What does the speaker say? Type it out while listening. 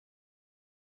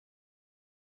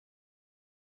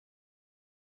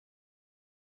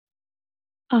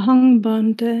Ahang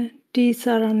bante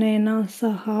tisaranena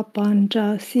saha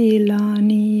pancha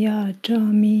silani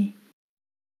yajami.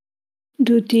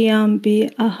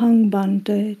 Dutiyampi ahang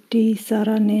bante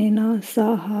tisaranena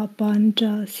saha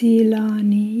pancha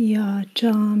silani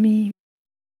yajami.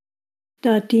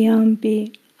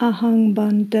 Tatiyampi ahang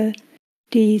bante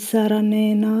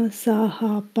tisaranena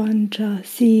saha pancha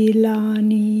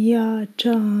silani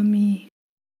yajami.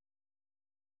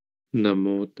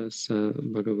 Namo tassa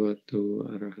bhagavato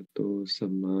arahato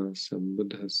samma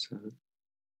sambuddhassa.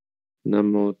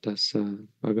 Namo tassa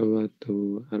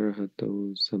bhagavato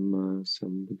arahato samma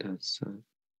sambuddhassa.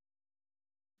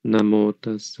 Namo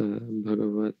tassa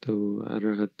bhagavato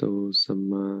arahato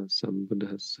samma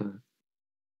sambuddhassa.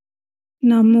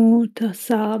 Namo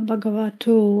tassa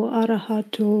bhagavato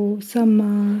arahato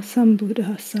samma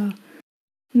sambuddhassa.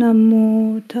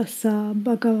 Namo tassa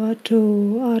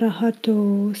bhagavato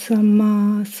arahato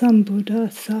samma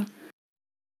sambuddhassa.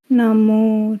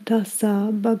 Namo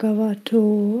tassa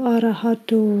bhagavato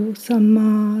arahato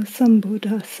samma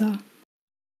sambuddhassa.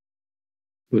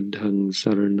 Buddhang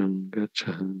saranang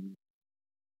gacchami.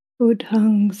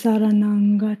 Buddhang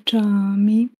saranang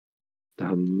gacchami.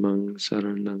 Dhammang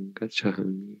saranang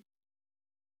gacchami.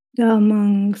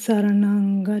 Dhammang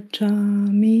saranang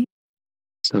gacchami.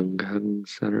 Sanghang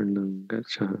saranang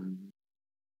gacchami.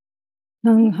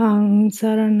 Sanghang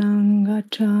saranang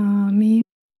gacchami.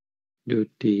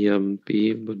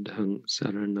 Dutiyampi buddhang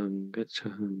saranang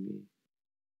gacchami.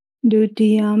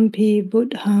 Dutiyampi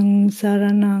buddhang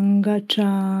saranang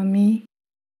gacchami.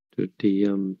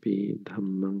 Dutiyampi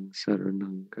dhammang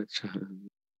saranang gacchami.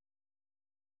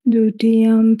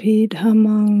 Dutiyampi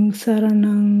dhammang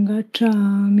saranang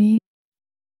gacchami.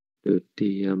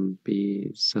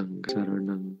 Dutiyampi sanghang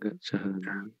saranang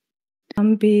gacchami.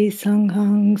 Dutiyampi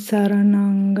sanghang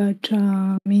saranang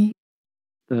gacchami.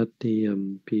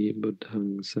 Tatiyampi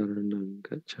buddhang saranang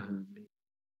gacchami.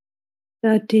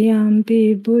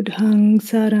 Tatiyampi buddhang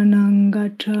saranang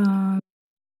gacchami.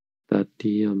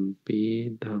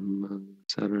 Tatiyampi dhammang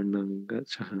saranang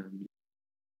gacchami.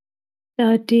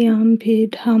 Tatiyampi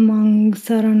dhammang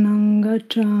saranang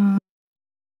gacchami.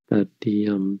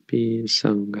 Tatiyampi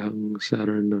sanghang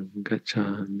saranang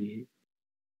gacchami.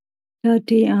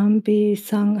 Tatiyampi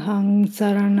sanghang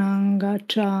saranang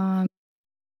gacchami.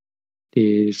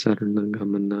 Ti saranang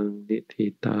gamanang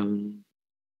nititang.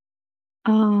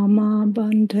 Ama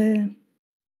bante.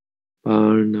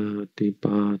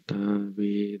 Parnatipata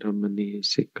viramani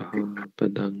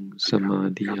sikkhapadang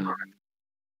samadhiyami.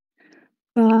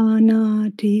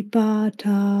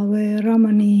 Panatipata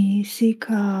veramani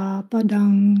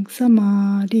sikkhapadang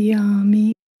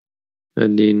samadhiyami.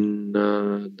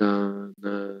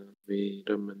 Adinādāna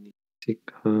viramani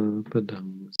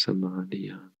sikkhapadang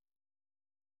samadhiyami.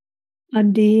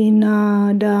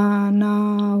 Adinādāna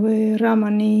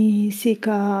veramani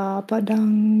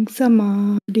sikkhapadang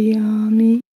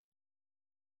samadhiyami.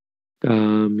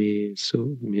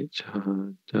 Kāmesu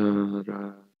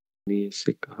micchācārāni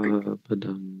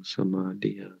sikkhapadang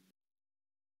samadhiyami.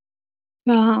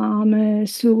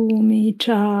 Kāmesu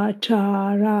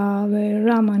micchācārā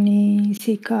veramani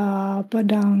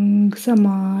sikkhapadang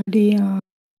samadhiyami.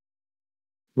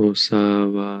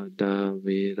 Musāvādā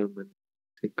viramani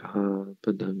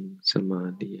sikkhapadang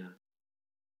samadhiyami.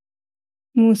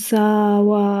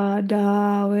 Musāvādā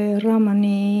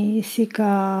veramani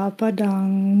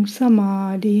sikkhapadang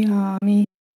samadhiyami.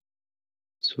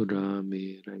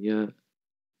 Surameraya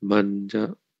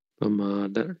manja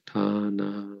pamadatthāna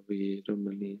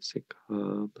viramani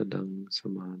sikkhapadang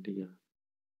samadhiyami.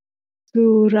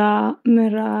 Sura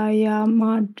meraya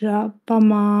madra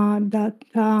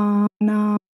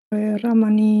pamadatthāna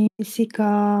veramani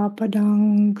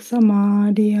sikkhapadang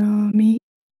samadhiyami.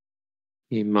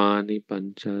 Imani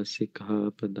pancha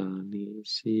sikkhapadani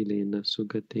silena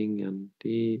sugating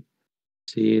yanti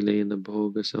silena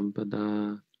bhoga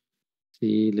sampada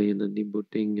silena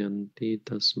nibbutting yanti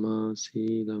tasma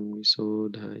silang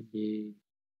visodhaye.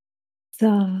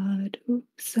 Sadhu,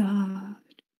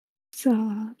 sadhu,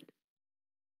 sadhu.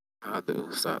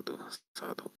 Sadhu, sadhu,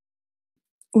 sadhu.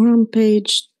 We're on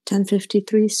page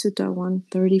 1053, Sutta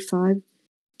 135,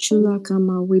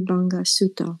 ḻakammavibhanga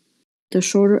Sutta, the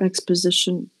shorter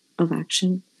exposition of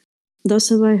action. Thus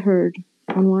have I heard,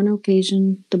 on one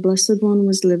occasion, the Blessed One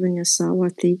was living as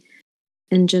Savatthi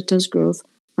in Jeta's grove,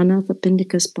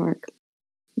 Anathapindika's park.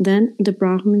 Then the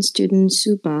Brahmin student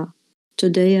Subha,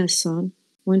 Todaya's son,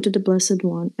 went to the Blessed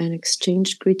One and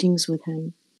exchanged greetings with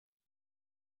him.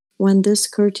 When this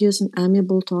courteous and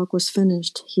amiable talk was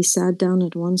finished, he sat down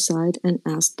at one side and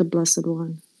asked the Blessed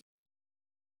One,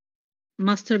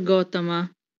 Master Gautama,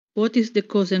 what is the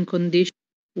cause and condition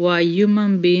why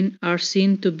human beings are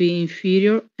seen to be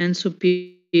inferior and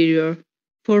superior.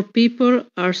 For people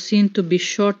are seen to be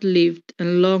short-lived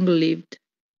and long-lived,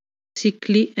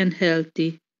 sickly and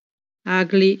healthy,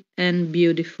 ugly and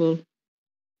beautiful,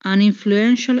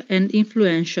 uninfluential and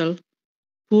influential,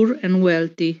 poor and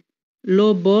wealthy,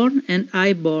 low-born and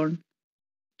high-born,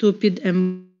 stupid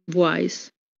and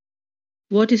wise.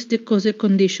 What is the causal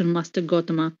condition, Master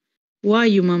Gautama? Why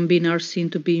human beings are seen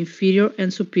to be inferior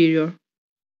and superior?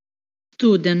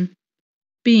 Student,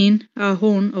 being are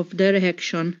own of their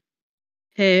action,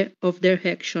 heir of their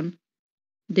action.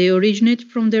 They originate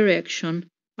from their action,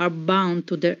 are bound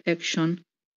to their action,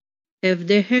 have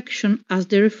their action as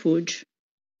their refuge.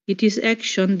 It is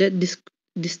action that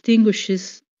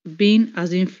distinguishes being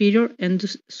as inferior and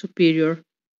superior.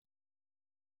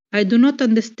 I do not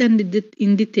understand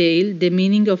in detail the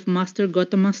meaning of Master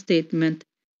Gautama's statement,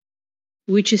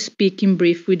 which is speaking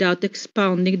brief without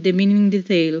expounding the meaning in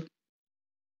detail.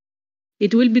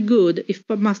 It will be good if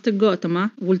Master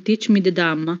Gautama will teach me the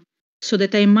Dhamma, so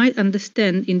that I might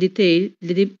understand in detail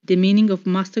the meaning of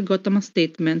Master Gautama's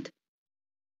statement.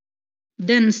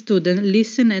 Then, student,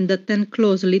 listen and attend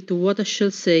closely to what I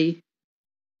shall say.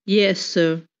 Yes,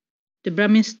 sir. The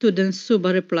Brahmin student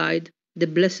Subha replied, the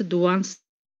Blessed One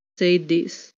said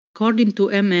this. According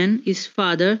to a man, his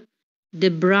father, the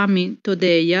Brahmin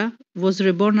Todeya, was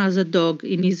reborn as a dog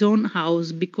in his own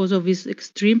house because of his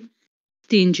extreme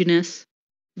stinginess.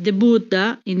 The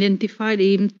Buddha identified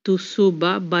him to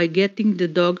Subha by getting the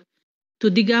dog to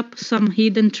dig up some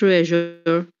hidden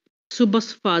treasure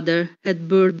Subha's father had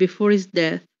buried before his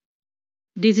death.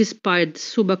 This inspired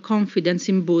Subha's confidence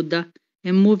in Buddha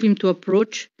and moved him to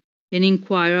approach and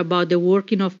inquire about the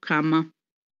working of karma.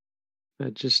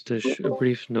 Just a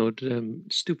brief note.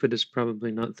 Stupid is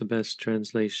probably not the best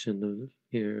translation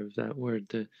of that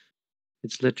word.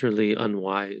 It's literally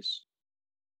unwise.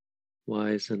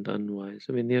 Wise and unwise.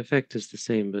 I mean, the effect is the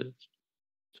same, but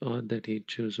it's odd that he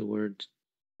chose a word.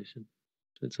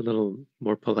 It's a little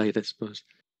more polite, I suppose.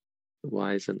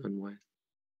 Wise and unwise.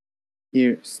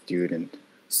 Here, student,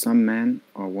 some man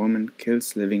or woman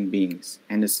kills living beings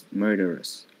and is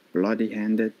murderous,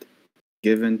 bloody-handed,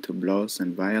 given to blows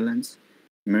and violence,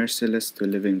 merciless to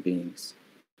living beings.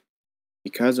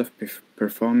 Because of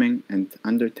performing and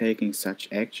undertaking such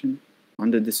action,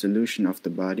 on the dissolution of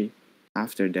the body,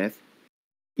 after death,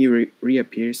 he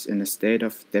reappears in a state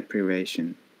of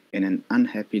deprivation, in an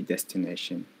unhappy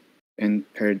destination, in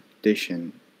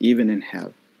perdition, even in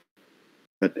hell.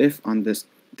 But if on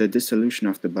the dissolution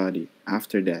of the body,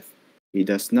 after death, he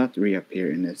does not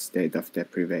reappear in a state of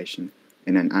deprivation,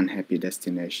 in an unhappy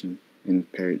destination, in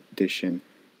perdition,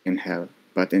 in hell,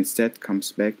 but instead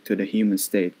comes back to the human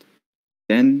state,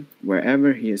 then,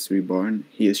 wherever he is reborn,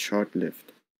 he is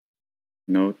short-lived.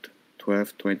 Note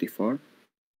 1224.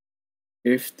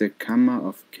 If the karma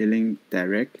of killing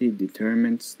directly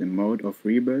determines the mode of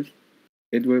rebirth,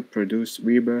 it will produce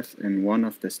rebirth in one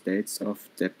of the states of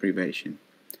deprivation.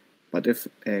 But if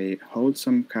a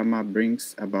wholesome karma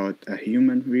brings about a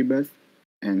human rebirth,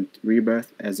 and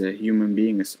rebirth as a human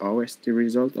being is always the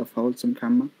result of wholesome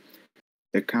karma,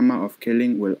 the karma of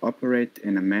killing will operate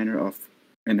in a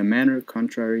manner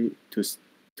contrary to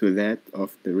that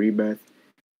of the rebirth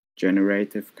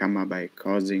generative karma by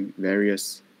causing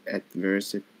various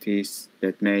adversities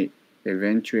that may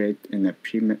eventuate in a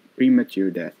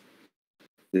premature death.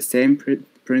 The same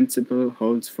principle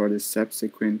holds for the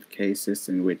subsequent cases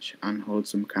in which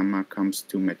unwholesome karma comes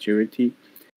to maturity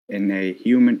in a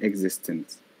human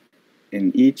existence.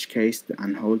 In each case, the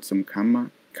unwholesome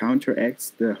karma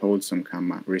counteracts the wholesome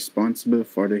karma responsible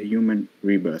for the human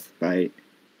rebirth by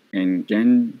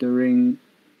engendering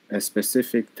a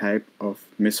specific type of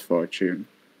misfortune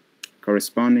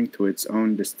corresponding to its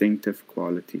own distinctive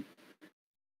quality.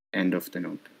 End of the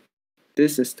note.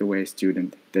 This is the way,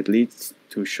 student, that leads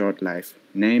to short life,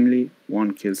 namely,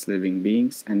 one kills living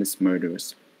beings and is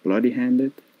murderous,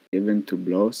 bloody-handed, given to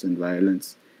blows and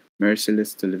violence,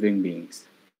 merciless to living beings.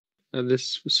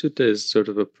 This sutta is sort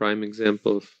of a prime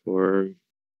example for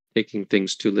taking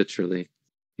things too literally.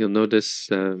 You'll notice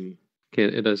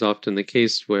it is often the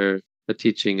case where a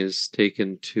teaching is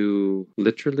taken too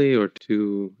literally or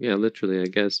too, literally, I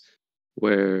guess,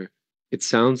 where it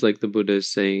sounds like the Buddha is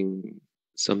saying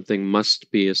something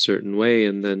must be a certain way,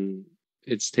 and then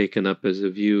it's taken up as a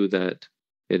view that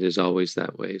it is always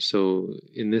that way. So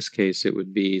in this case, it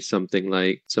would be something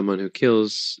like someone who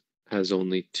kills has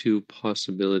only two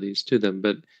possibilities to them,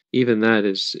 but even that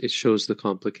it shows the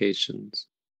complications,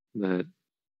 that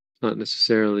it's not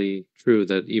necessarily true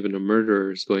that even a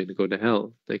murderer is going to go to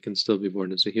hell. They can still be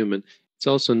born as a human. It's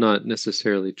also not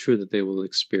necessarily true that they will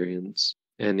experience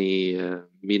any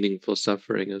meaningful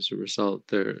suffering as a result.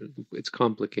 It's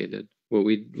complicated. What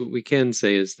we can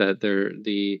say is that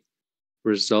the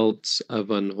results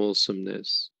of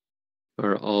unwholesomeness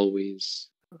are always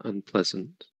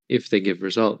unpleasant if they give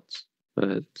results.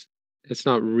 But it's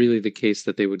not really the case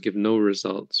that they would give no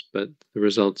results, but the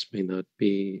results may not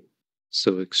be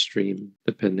so extreme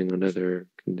depending on other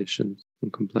conditions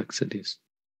and complexities.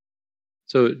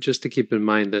 So just to keep in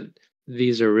mind that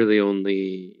these are really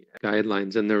only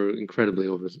guidelines, and they're incredibly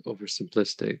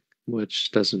oversimplistic,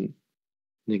 which doesn't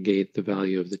negate the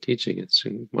value of the teaching. It's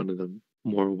one of the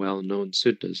more well-known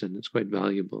suttas, and it's quite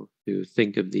valuable to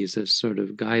think of these as sort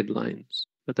of guidelines.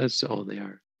 But that's all they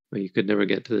are. Well, you could never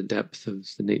get to the depth of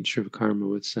the nature of karma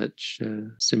with such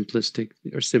simplistic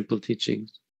or simple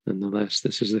teachings. Nonetheless,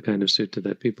 this is the kind of sutta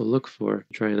that people look for,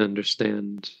 try and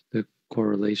understand the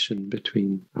correlation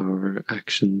between our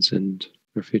actions and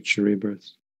our future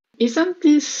rebirths. Isn't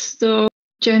this though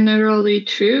generally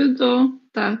true though,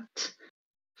 that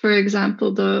for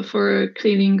example for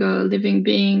killing a living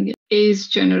being is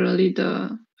generally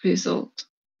the result?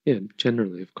 Yeah,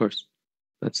 generally, of course.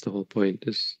 That's the whole point,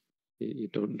 is you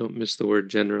don't miss the word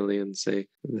generally and say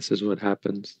this is what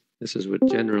happens. This is what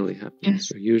generally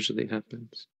happens, or usually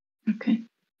happens. Okay,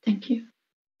 thank you.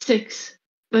 6.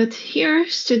 But here,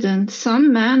 student,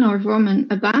 some man or woman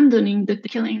abandoning the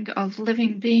killing of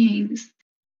living beings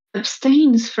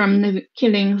abstains from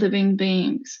killing living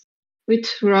beings, with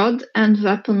rod and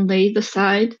weapon laid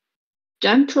aside,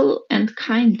 gentle and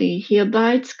kindly he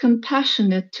abides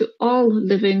compassionate to all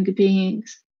living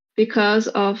beings. Because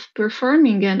of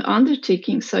performing and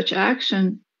undertaking such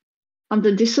action, on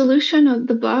the dissolution of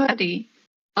the body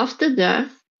after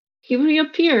death, he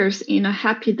reappears in a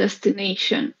happy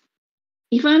destination,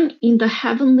 even in the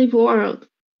heavenly world.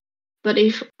 But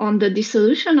if on the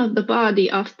dissolution of the body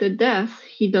after death,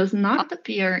 he does not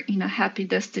appear in a happy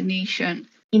destination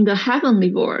in the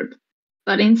heavenly world,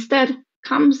 but instead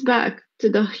comes back to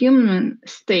the human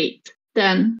state,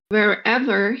 then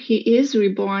wherever he is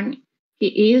reborn,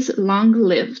 he is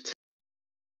long-lived.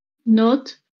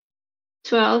 Note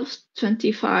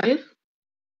 12:25.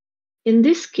 In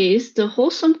this case, the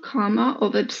wholesome karma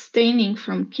of abstaining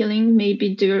from killing may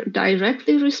be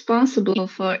directly responsible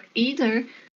for either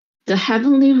the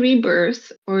heavenly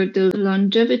rebirth or the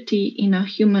longevity in a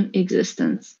human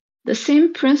existence. The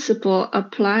same principle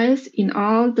applies in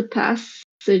all the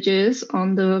passages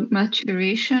on the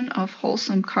maturation of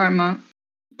wholesome karma.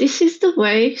 This is the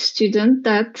way, student,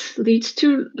 that leads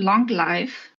to long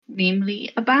life,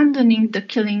 namely abandoning the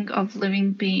killing of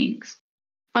living beings.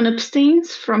 One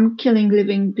abstains from killing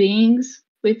living beings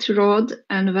with rod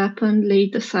and weapon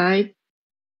laid aside.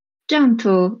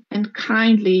 Gentle and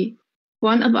kindly,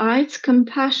 one abides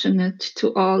compassionate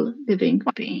to all living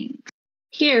beings.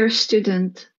 Here,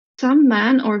 student, some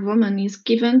man or woman is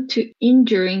given to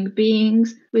injuring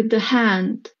beings with the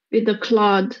hand, with a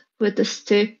clod, with a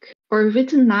stick, or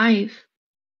with a knife.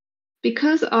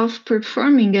 Because of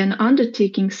performing and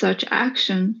undertaking such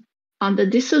action, on the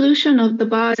dissolution of the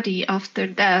body after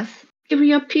death, he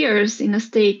reappears in a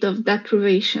state of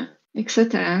deprivation,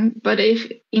 etc. But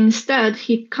if instead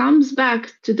he comes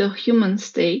back to the human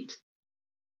state,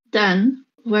 then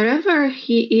wherever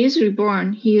he is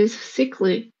reborn, he is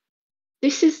sickly.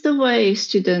 This is the way,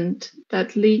 student,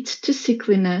 that leads to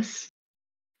sickliness.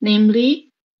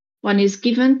 Namely, one is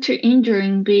given to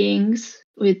injuring beings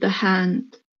with the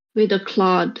hand, with a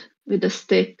clod, with a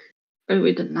stick, or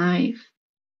with a knife.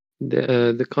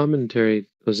 The commentary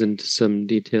goes into some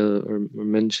detail, or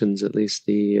mentions at least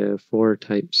the 4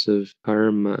 types of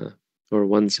karma, or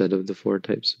one set of the 4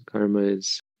 types of karma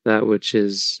is that which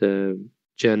is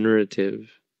generative,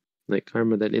 like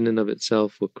karma that in and of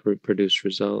itself will produce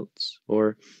results.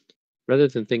 Or rather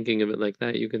than thinking of it like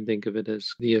that, you can think of it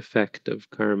as the effect of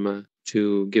karma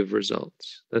to give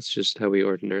results. That's just how we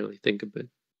ordinarily think of it.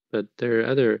 But there are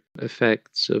other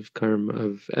effects of karma,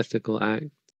 of ethical acts,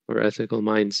 or ethical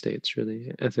mind states,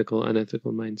 really, ethical,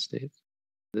 unethical mind states.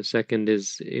 The second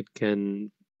is it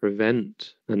can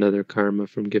prevent another karma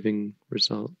from giving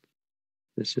result.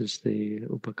 This is the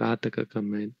upakataka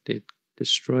karma. It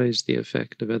destroys the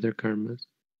effect of other karmas.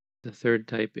 The third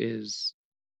type is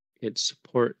it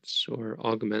supports or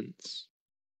augments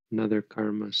another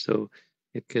karma. So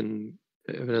it can,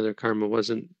 if another karma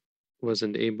wasn't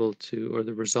able to, or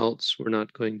the results were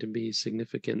not going to be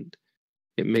significant,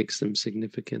 it makes them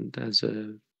significant as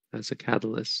a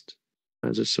catalyst,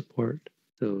 as a support.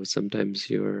 So sometimes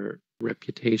your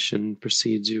reputation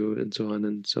precedes you and so on,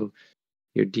 and so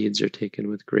your deeds are taken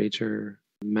with greater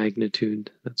magnitude,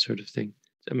 that sort of thing.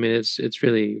 I mean, it's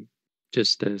really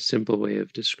just a simple way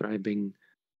of describing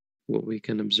what we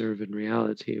can observe in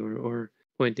reality, or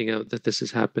pointing out that this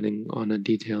is happening on a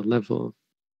detailed level,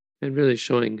 and really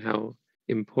showing how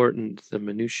important the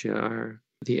minutiae are.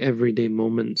 The everyday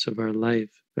moments of our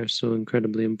life are so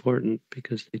incredibly important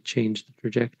because they change the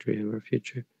trajectory of our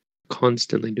future.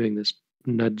 Constantly doing this,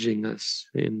 nudging us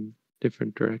in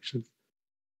different directions.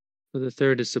 So the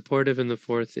third is supportive, and the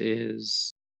fourth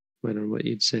is, I don't know what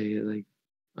you'd say, like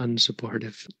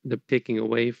unsupportive, the taking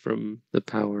away from the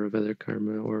power of other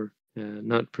karma, or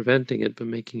not preventing it, but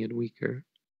making it weaker,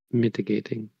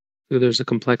 mitigating. So there's a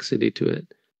complexity to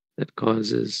it that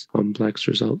causes complex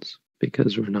results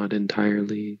because we're not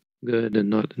entirely good and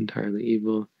not entirely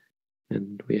evil.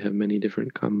 And we have many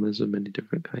different karmas of many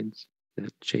different kinds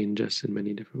that change us in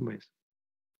many different ways.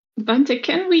 Bhante,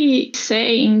 can we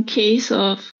say in case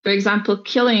of, for example,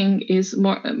 killing is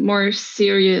more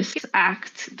serious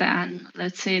act than,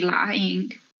 let's say,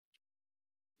 lying?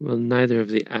 Well, neither of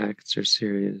the acts are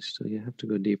serious, so you have to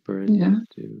go deeper, and you have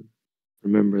to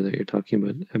remember that you're talking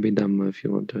about Abhidhamma if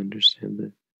you want to understand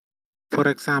it. For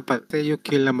example, say you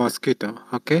kill a mosquito,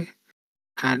 okay?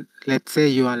 And let's say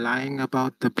you are lying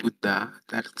about the Buddha,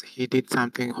 that he did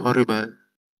something horrible,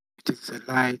 which is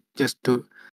a lie, just to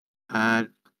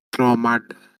throw mud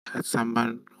at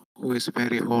someone who is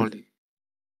very holy.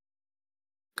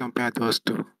 Compare those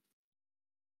two.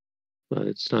 Well,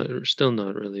 it's still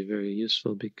not really very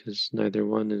useful because neither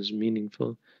one is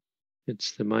meaningful.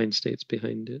 It's the mind states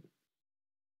behind it.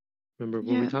 Remember,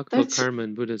 when we talk about karma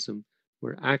in Buddhism,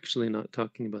 we're actually not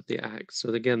talking about the acts. So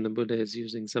again, the Buddha is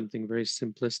using something very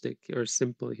simplistic or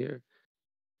simple here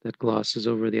that glosses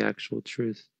over the actual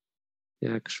truth,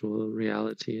 the actual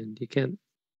reality. And you can't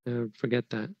forget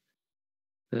that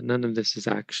none of this is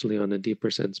actually on a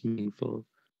deeper sense meaningful.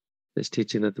 This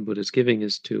teaching that the Buddha is giving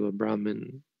is to a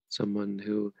Brahmin, someone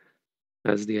who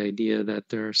has the idea that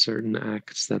there are certain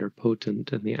acts that are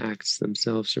potent, and the acts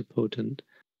themselves are potent,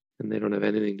 and they don't have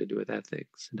anything to do with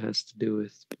ethics. It has to do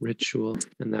with ritual,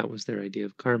 and that was their idea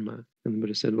of karma. And the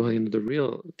Buddha said, well, the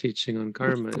real teaching on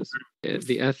karma is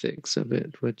the ethics of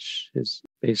it, which is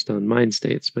based on mind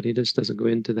states, but he just doesn't go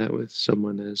into that with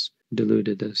someone as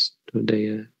deluded as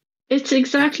Todeya. It's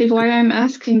exactly why I'm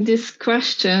asking this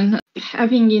question,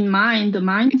 having in mind the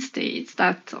mind states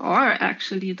that are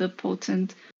actually the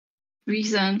potent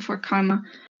reason for karma.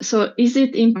 So is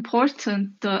it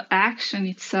important, the action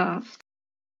itself?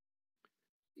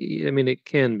 It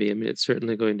can be. It's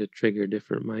certainly going to trigger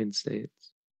different mind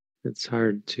states. It's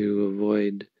hard to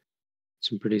avoid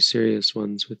some pretty serious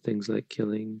ones with things like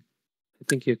killing. I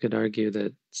think you could argue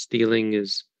that stealing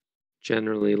is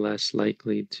generally less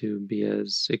likely to be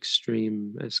as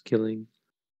extreme as killing.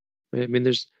 Right?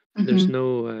 There's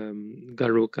no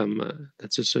garukamma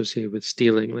that's associated with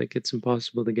stealing. Like, it's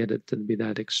impossible to get it to be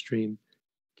that extreme.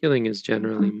 Killing is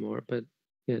generally more, but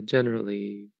yeah,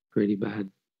 generally pretty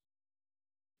bad.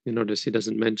 You notice he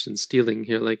doesn't mention stealing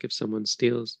here, like if someone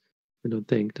steals, I don't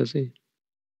think, does he?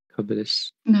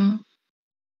 Covetous. No.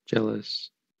 Jealous.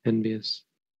 Envious.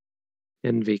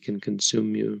 Envy can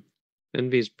consume you.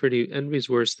 Envy's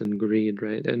worse than greed,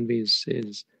 right? Envy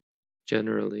is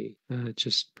generally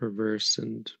just perverse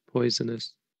and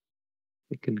poisonous.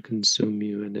 It can consume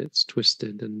you, and it's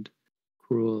twisted and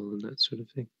cruel and that sort of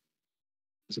thing.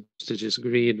 As opposed to just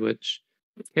greed, which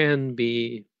can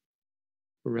be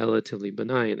relatively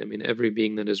benign. Every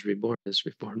being that is reborn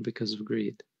because of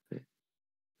greed,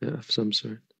 right? Of some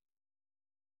sort.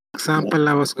 Example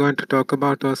I was going to talk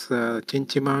about was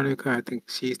Majjhima Nikāya. I think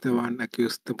she's the one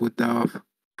accused the Buddha of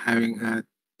having a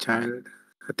child.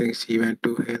 I think she went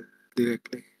to hell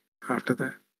directly after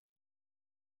that.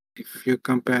 If you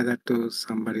compare that to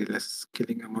somebody less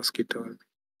killing a mosquito.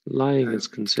 Lying is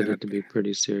considered to be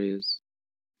pretty serious,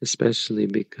 especially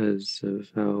because of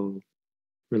how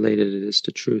related it is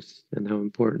to truth and how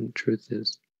important truth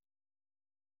is.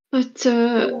 But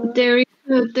there is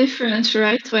a difference,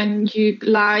 right? When you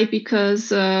lie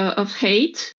because of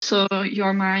hate, so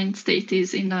your mind state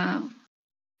is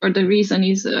or the reason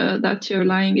is that you're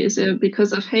lying is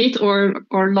because of hate or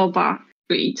lobha,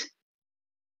 greed.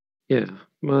 Yeah,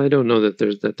 well, I don't know that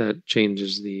that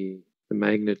changes the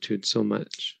magnitude so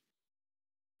much.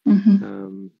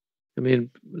 Mm-hmm.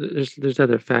 There's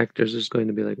other factors. There's going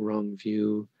to be like wrong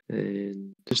view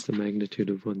and just the magnitude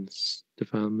of one's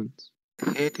defilements.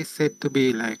 Hate is said to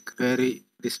be like very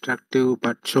destructive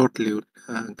but short-lived.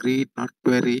 Greed not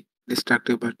very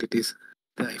destructive, but the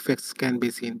effects can be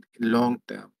seen in long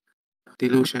term.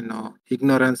 Delusion or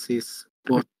ignorance is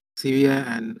both severe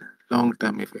and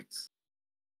long-term effects.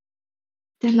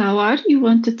 Delawar, you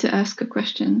wanted to ask a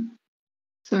question.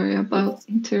 Sorry about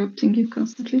interrupting you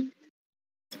constantly.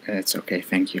 It's okay,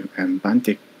 thank you.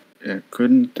 Bhante,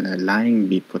 couldn't lying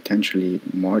be potentially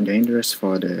more dangerous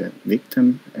for the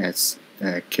victim as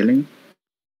killing?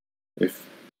 If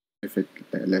it,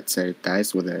 let's say,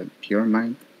 dies with a pure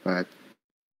mind, but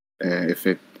if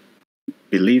it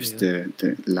believes the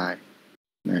lie,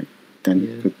 then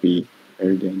it could be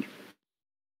very dangerous.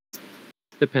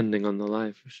 Depending on the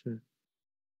lie, for sure.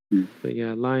 But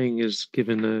yeah, lying is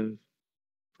given a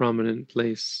prominent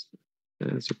place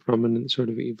as a prominent sort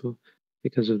of evil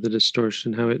because of the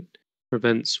distortion, how it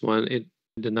prevents one, it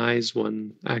denies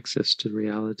one access to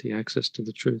reality, access to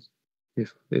the truth.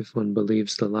 If one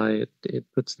believes the lie, it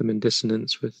puts them in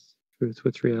dissonance with truth,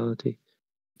 with reality,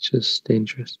 which is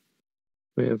dangerous.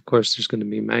 I mean, of course, there's going to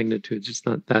be magnitudes. It's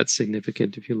not that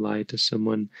significant if you lie to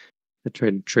someone and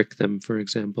try to trick them, for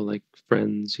example, like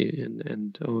friends,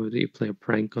 and you play a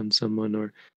prank on someone,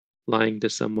 or lying to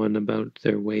someone about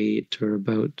their weight or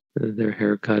about their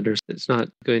haircut, or it's not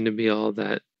going to be all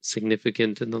that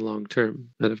significant in the long term.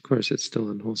 But of course, it's still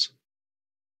unwholesome.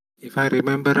 If I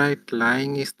remember right,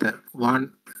 lying is the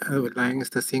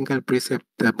single precept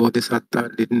the Bodhisattva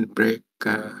didn't break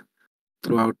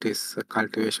throughout his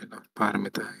cultivation of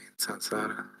paramita in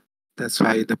samsara. That's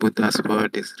why the Buddha's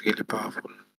word is really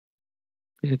powerful.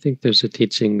 I think there's a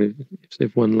teaching that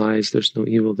if one lies, there's no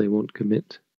evil they won't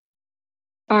commit.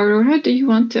 Aurora, do you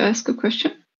want to ask a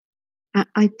question?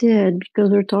 I did, because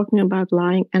we're talking about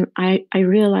lying, and I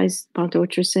realized about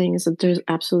what you're saying is that there's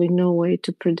absolutely no way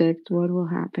to predict what will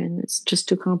happen. It's just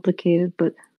too complicated.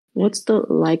 But what's the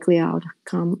likely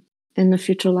outcome in the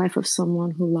future life of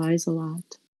someone who lies a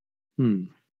lot?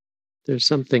 There's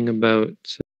something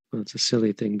about, well, it's a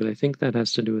silly thing, but I think that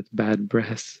has to do with bad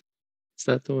breath. Is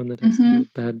that the one that has to do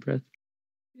with bad breath?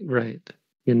 Right.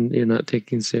 You're not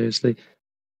taking seriously.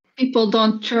 People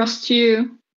don't trust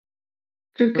you.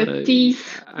 Crooked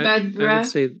teeth, bad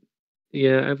breath.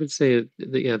 I would say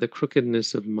the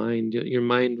crookedness of mind. Your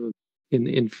mind will,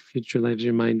 in future lives,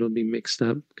 your mind will be mixed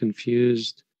up,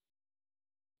 confused.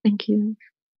 Thank you.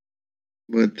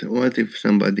 But what if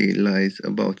somebody lies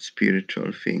about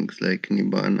spiritual things like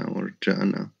nibbana or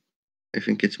jhana? I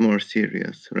think it's more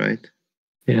serious, right?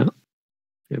 Yeah.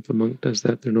 If a monk does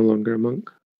that, they're no longer a monk.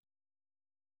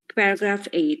 Paragraph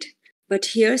 8. But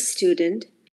here, student,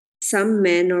 some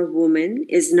man or woman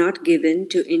is not given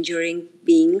to injuring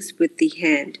beings with the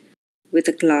hand, with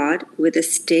a clod, with a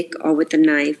stick, or with a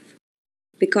knife.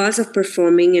 Because of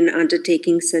performing and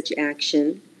undertaking such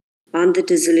action, on the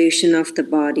dissolution of the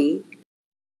body,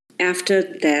 after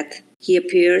death, he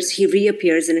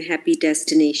reappears in a happy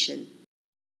destination.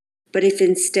 But if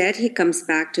instead he comes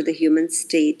back to the human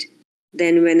state,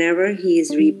 then whenever he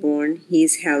is reborn, he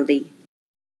is healthy.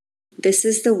 This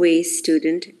is the way,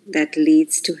 student, that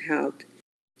leads to health.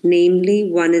 Namely,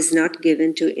 one is not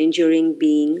given to injuring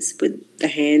beings with the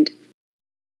hand,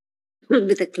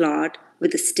 with a clod,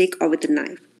 with a stick, or with a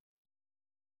knife.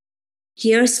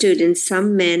 Here, student,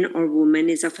 some man or woman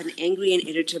is of an angry and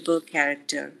irritable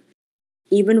character.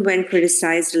 Even when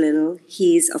criticized a little,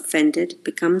 he is offended,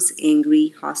 becomes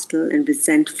angry, hostile, and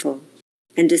resentful,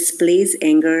 and displays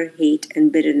anger, hate,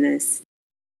 and bitterness.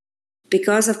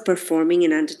 Because of performing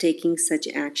and undertaking such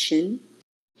action,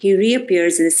 he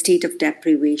reappears in a state of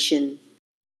deprivation.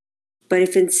 But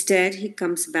if instead he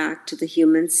comes back to the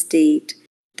human state,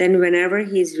 then whenever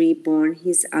he is reborn, he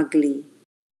is ugly.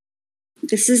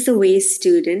 This is the way,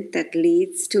 student, that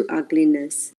leads to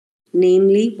ugliness.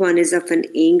 Namely, one is of an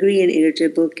angry and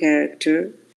irritable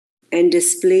character and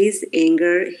displays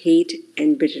anger, hate,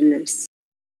 and bitterness.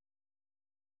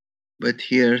 But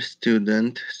here,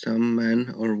 student, some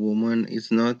man or woman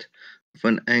is not of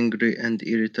an angry and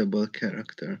irritable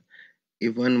character.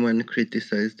 Even when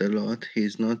criticized a lot, he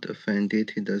is not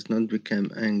offended, he does not become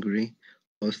angry,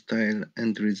 hostile,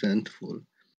 and resentful,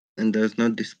 and does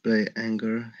not display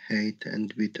anger, hate,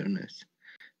 and bitterness.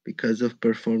 Because of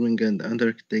performing and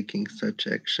undertaking such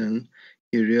action,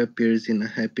 he reappears in a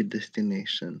happy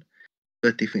destination.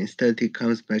 But if instead he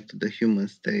comes back to the human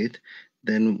state,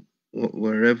 then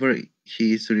wherever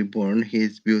he is reborn, he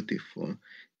is beautiful.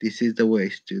 This is the way,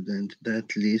 student,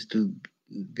 that leads to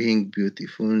being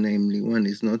beautiful, namely, one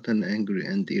is not an angry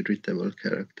and irritable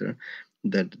character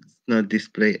that does not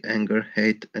display anger,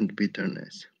 hate, and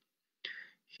bitterness.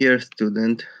 Here,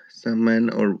 student, some man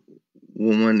or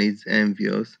woman is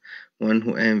envious, one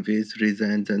who envies,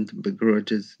 resents, and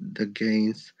begrudges the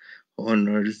gains,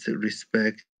 honors,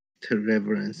 respect,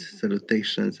 reverence,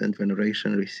 salutations, and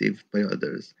veneration received by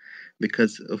others.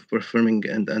 Because of performing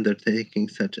and undertaking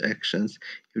such actions,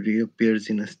 he reappears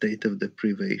in a state of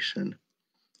deprivation.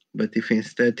 But if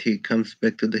instead he comes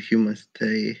back to the human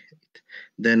state, respect.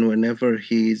 Then whenever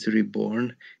he is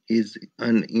reborn, he is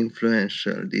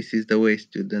uninfluential. This is the way,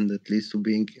 student, that leads to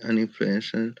being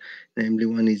uninfluential. Namely,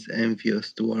 one is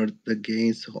envious toward the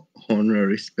gains, honor,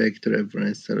 respect,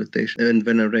 reverence, salutation, and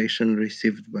veneration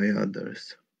received by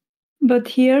others. But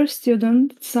here,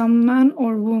 student, some man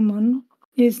or woman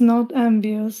is not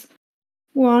envious.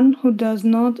 One who does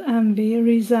not envy,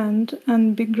 resent,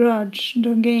 and begrudge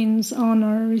the gains,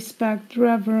 honor, respect,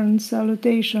 reverence,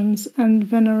 salutations, and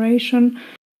veneration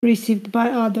received by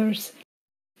others.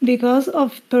 Because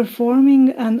of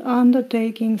performing and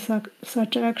undertaking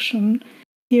such action,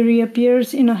 he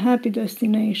reappears in a happy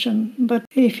destination. But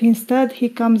if instead he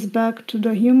comes back to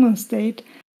the human state,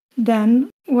 then,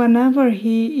 whenever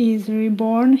he is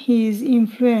reborn, he is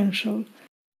influential.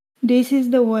 This is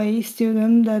the way,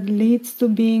 student, that leads to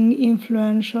being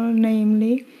influential,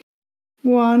 namely,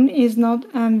 one is not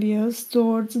envious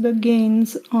towards the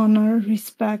gains, honor,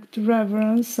 respect,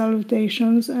 reverence,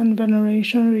 salutations, and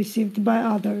veneration received by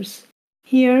others.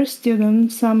 Here,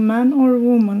 student, some man or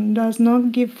woman does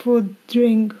not give food,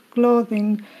 drink,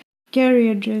 clothing,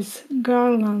 carriages,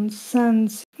 garlands,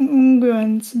 scents,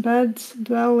 unguents, beds,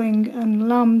 dwelling, and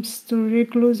lamps to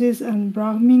recluses and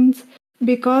Brahmins.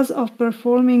 Because of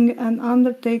performing and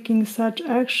undertaking such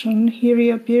action, he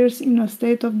reappears in a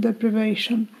state of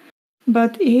deprivation.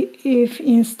 But if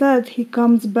instead he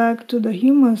comes back to the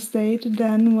human state,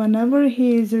 then whenever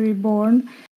he is reborn,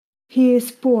 he is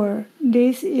poor.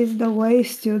 This is the way,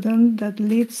 student, that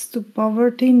leads to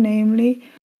poverty, namely,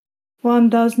 one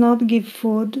does not give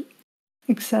food,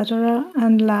 etc.,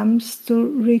 and lamps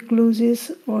to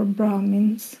recluses or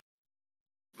Brahmins.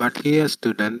 But here,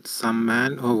 student, some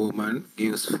man or woman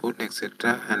gives food,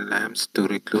 etc., and lamps to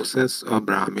recluses or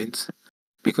Brahmins.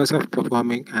 Because of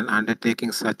performing and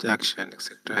undertaking such action,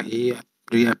 etc., he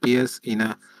reappears in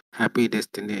a happy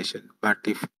destination. But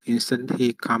if instead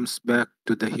he comes back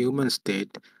to the human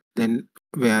state, then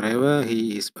wherever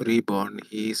he is reborn,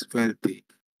 he is wealthy.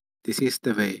 This is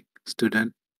the way,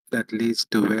 student, that leads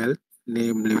to wealth,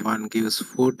 namely one gives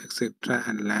food, etc.,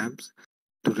 and lamps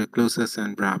to recluses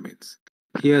and Brahmins.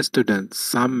 Here, students,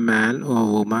 some man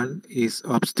or woman is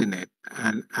obstinate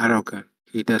and arrogant.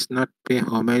 He does not pay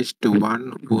homage to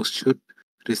one who should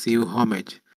receive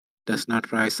homage, does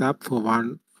not rise up for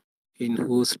one in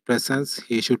whose presence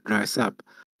he should rise up,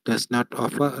 does not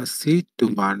offer a seat to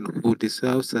one who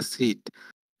deserves a seat,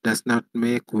 does not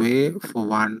make way for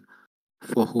one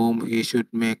for whom he should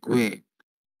make way,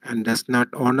 and does not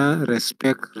honor,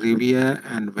 respect, revere,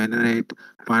 and venerate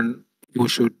one who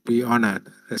should be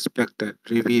honored, respected,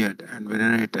 revered, and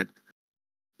venerated.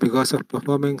 Because of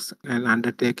performing and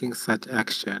undertaking such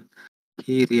action,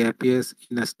 he reappears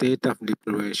in a state of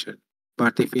deprivation.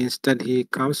 But if instead he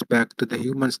comes back to the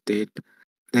human state,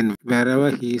 then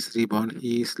wherever he is reborn,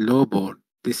 he is low-born.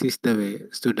 This is the way,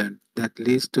 student, that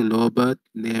leads to low birth,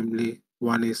 namely,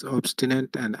 one is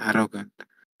obstinate and arrogant,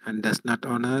 and does not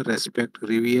honor, respect,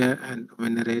 revere, and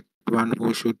venerate one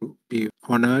who should be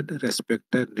honored,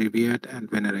 respected, revered, and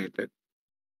venerated.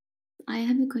 I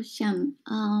have a question.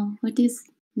 What is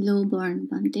low-born,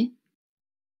 Bhante?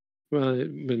 Well,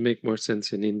 it would make more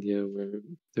sense in India where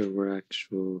there were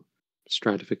actual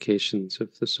stratifications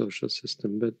of the social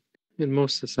system, but in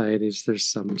most societies there's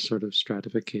some sort of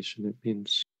stratification. It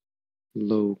means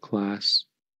low class,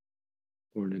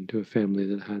 born into a family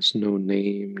that has no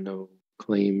name, no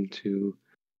claim to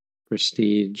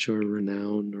prestige or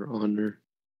renown or honor.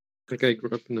 Like I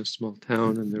grew up in a small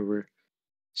town and there were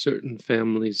certain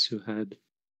families who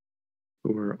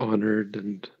were honored,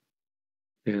 and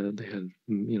they had,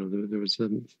 there was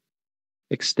an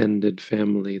extended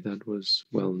family that was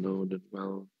well known and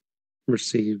well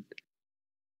received.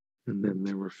 And then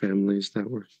there were families that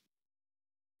were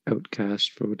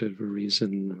outcast for whatever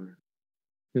reason,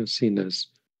 or seen as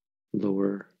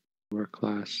lower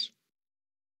class,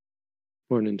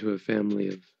 born into a family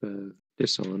of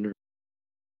dishonor.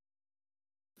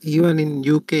 Even in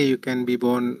UK, you can be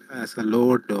born as a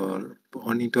lord or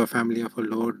born into a family of a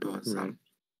lord or some. Right.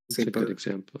 That's a good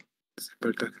example.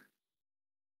 Simpleton.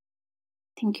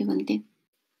 Thank you, Bhante.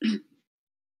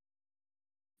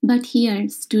 But here,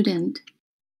 student,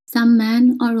 some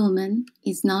man or woman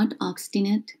is not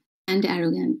obstinate and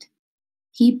arrogant.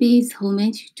 He pays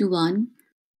homage to one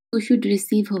who should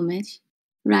receive homage,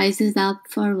 rises up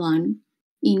for one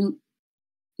in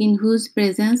whose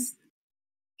presence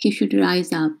he should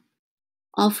rise up,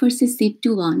 offers a seat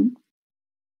to one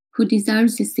who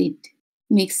deserves a seat,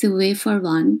 makes a way for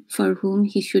one for whom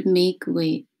he should make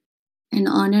way, and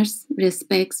honors,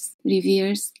 respects,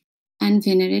 reveres, and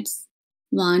venerates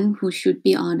one who should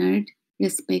be honored,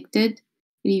 respected,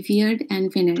 revered,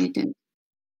 and venerated.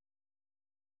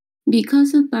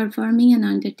 Because of performing and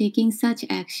undertaking such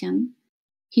action,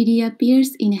 he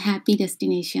reappears in a happy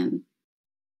destination.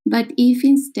 But if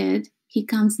instead he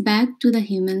comes back to the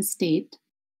human state,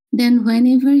 then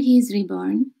whenever he is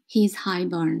reborn, he is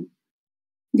highborn.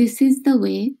 This is the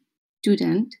way,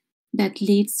 student, that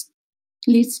leads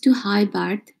to high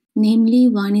birth, namely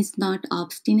one is not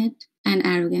obstinate and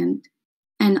arrogant,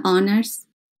 and honors,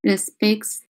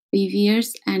 respects,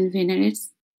 reveres, and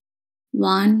venerates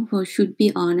one who should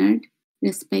be honored,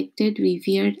 respected,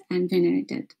 revered, and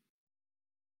venerated.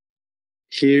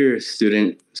 Here,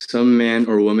 student, some man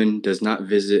or woman does not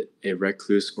visit a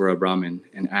recluse or a Brahmin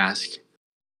and ask,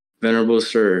 "Venerable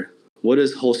sir, what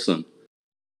is wholesome?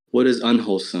 What is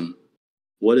unwholesome?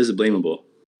 What is blamable?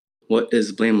 What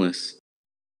is blameless?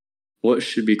 What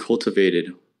should be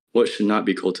cultivated? What should not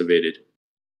be cultivated?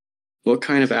 What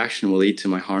kind of action will lead to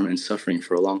my harm and suffering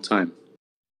for a long time?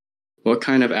 What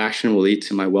kind of action will lead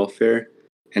to my welfare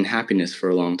and happiness for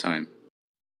a long time?"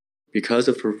 Because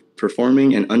of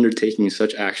performing and undertaking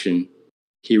such action,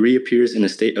 he reappears in a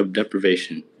state of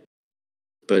deprivation.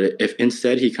 But if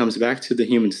instead he comes back to the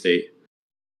human state,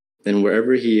 then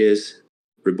wherever he is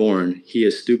reborn, he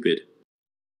is stupid.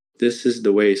 This is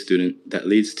the way, student, that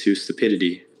leads to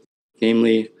stupidity.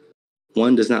 Namely,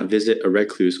 one does not visit a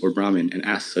recluse or Brahmin and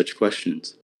ask such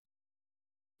questions.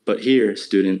 But here,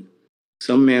 student,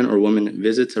 some man or woman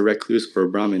visits a recluse or a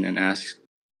Brahmin and asks,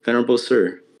 "Venerable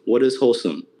sir, what is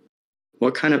wholesome?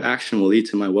 What kind of action will lead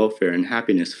to my welfare and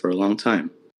happiness for a long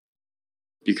time?"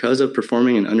 Because of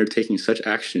performing and undertaking such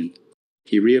action,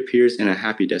 he reappears in a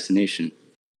happy destination.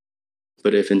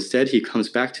 But if instead he comes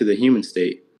back to the human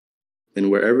state,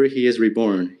 then wherever he is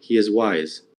reborn, he is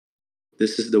wise.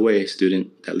 This is the way,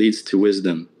 student, that leads to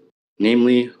wisdom.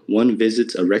 Namely, one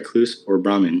visits a recluse or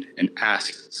Brahmin and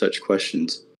asks such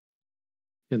questions.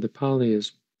 And the Pali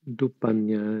is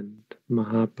Dupanya and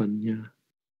Mahapanya.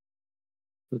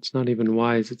 It's not even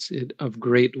wise, it's of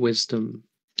great wisdom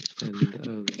and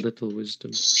of little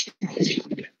wisdom.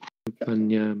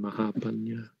 Panya,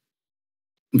 Mahapanya.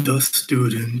 Thus,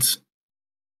 students,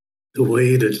 the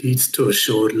way that leads to a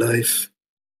short life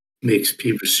makes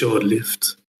people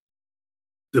short-lived.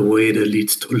 The way that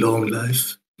leads to long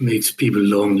life makes people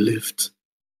long-lived.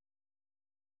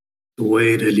 The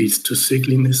way that leads to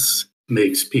sickliness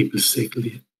makes people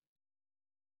sickly.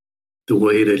 The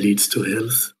way that leads to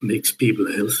health makes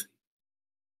people healthy.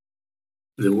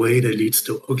 The way that leads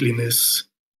to ugliness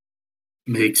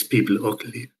makes people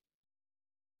ugly.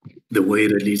 The way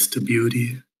that leads to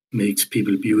beauty makes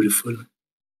people beautiful.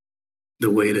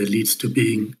 The way that leads to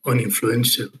being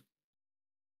uninfluential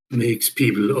makes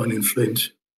people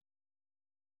uninfluential.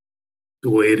 The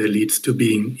way that leads to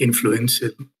being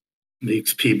influential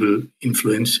makes people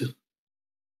influential.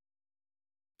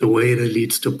 The way that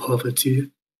leads to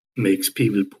poverty makes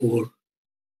people poor.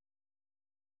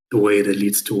 The way that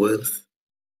leads to wealth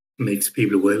makes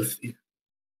people wealthy.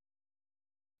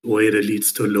 The way that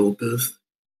leads to low birth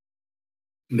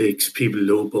makes people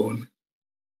low-born.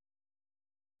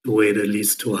 The way that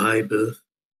leads to high birth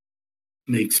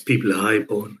makes people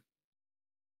high-born.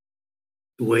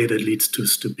 The way that leads to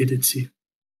stupidity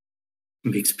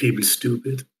makes people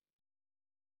stupid.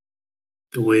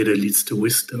 The way that leads to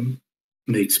wisdom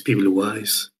makes people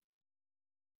wise.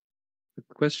 The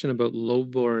question about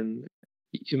low-born,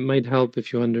 it might help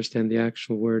if you understand the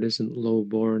actual word isn't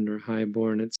low-born or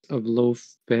high-born. It's of low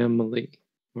family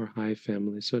or high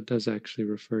family. So it does actually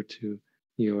refer to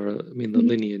the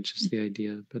lineage is the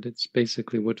idea, but it's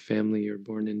basically what family you're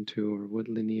born into or what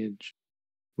lineage,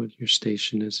 what your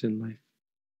station is in life.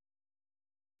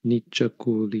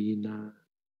 Nichakulina,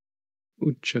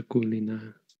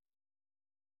 Uchakulina.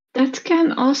 That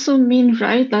can also mean,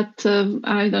 right, that,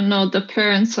 I don't know, the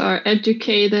parents are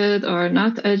educated or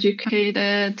not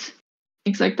educated,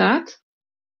 things like that?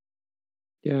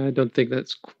 Yeah, I don't think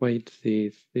that's quite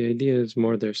the idea is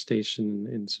more their station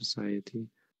in society.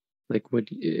 Like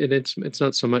it's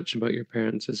not so much about your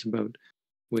parents, it's about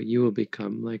what you will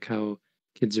become, like how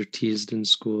kids are teased in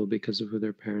school because of who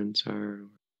their parents are, or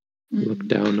looked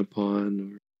down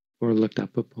upon or looked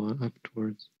up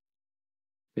towards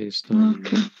based on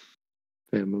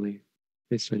family,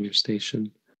 based on your station.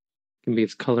 It can be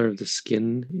the color of the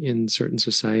skin in certain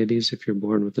societies. If you're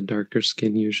born with a darker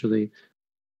skin, usually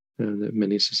that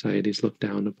many societies look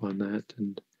down upon that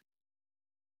and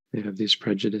they have these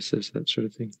prejudices, that sort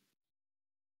of thing.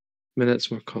 I mean,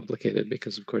 that's more complicated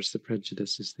because, of course, the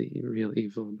prejudice is the real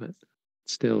evil, but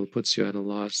still puts you at a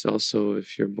loss. Also,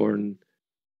 if you're born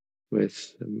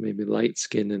with maybe light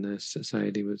skin in a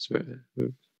society which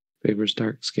favors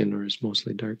dark skin or is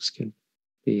mostly dark skin,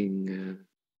 being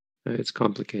It's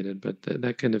complicated, but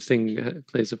that kind of thing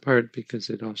plays a part because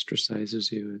it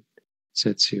ostracizes you, it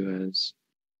sets you as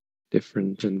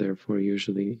different and therefore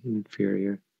usually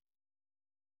inferior.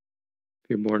 If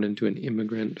you're born into an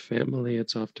immigrant family,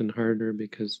 it's often harder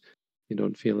because you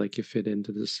don't feel like you fit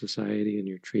into this society and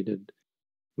you're treated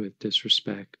with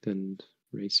disrespect and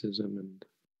racism and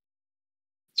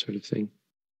sort of thing.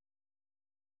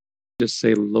 Just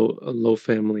say a low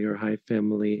family or high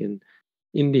family in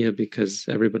India because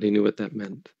everybody knew what that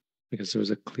meant, because there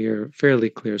was a fairly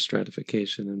clear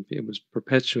stratification, and it was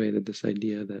perpetuated this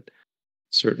idea that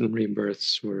certain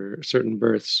births were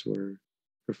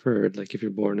preferred. Like if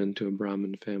you're born into a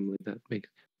Brahmin family,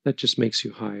 that just makes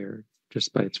you higher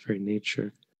just by its very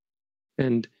nature.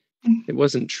 And it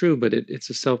wasn't true, but it's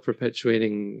a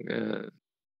self-perpetuating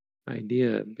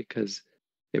idea because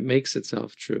it makes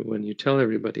itself true. When you tell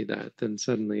everybody that, then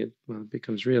suddenly it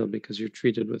becomes real because you're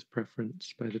treated with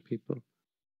preference by the people.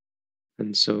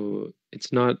 And so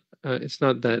it's not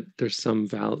that there's some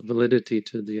validity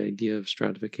to the idea of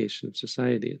stratification of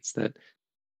society. It's that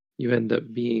you end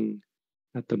up being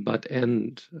at the butt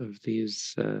end of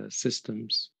these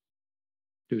systems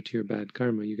due to your bad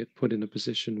karma. You get put in a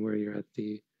position where you're at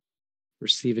the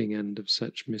receiving end of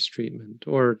such mistreatment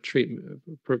or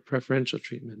preferential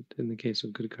treatment in the case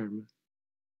of good karma.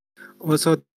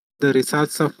 Also, the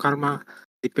results of karma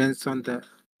depends on the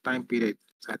time period.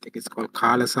 So I think it's called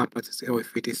kala sampati. Or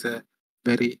if it is a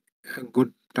very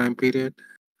good time period,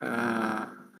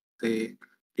 the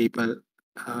people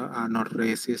are not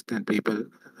racist and people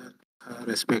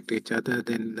respect each other,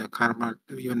 then the karma,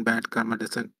 even bad karma,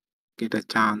 doesn't get a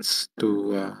chance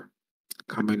to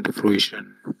come into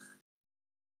fruition.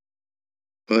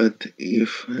 But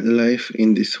if life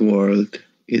in this world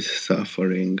is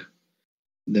suffering,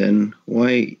 then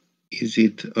why is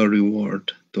it a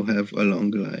reward to have a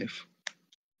long life?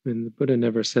 And the Buddha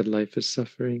never said life is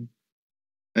suffering.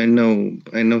 I know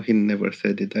he never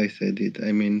said it, I said it.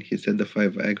 I mean, he said the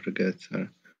 5 aggregates are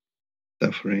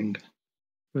suffering.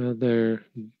 Well, they're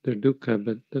dukkha,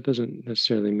 but that doesn't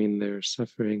necessarily mean they're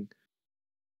suffering.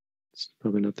 It's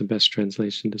probably not the best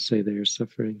translation to say they are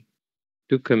suffering.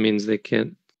 Dukkha means they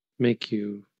can't make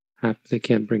you happy. They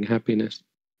can't bring happiness.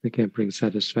 They can't bring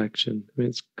satisfaction. I mean,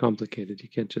 it's complicated. You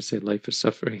can't just say life is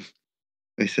suffering.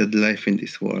 I said life in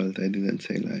this world. I didn't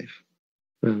say life.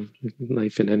 Well,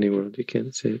 life in any world, you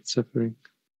can't say it's suffering.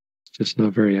 It's just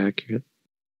not very accurate.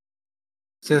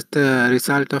 Just a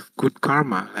result of good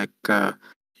karma, like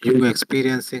you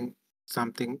experiencing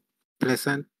something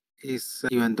pleasant is,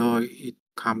 even though it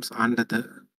comes under the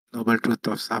noble truth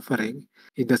of suffering,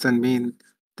 it doesn't mean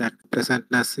that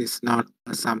pleasantness is not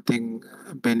something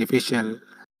beneficial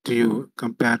to you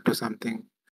compared to something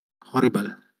horrible.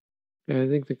 Yeah, I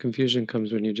think the confusion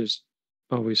comes when you just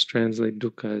always translate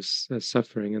dukkha as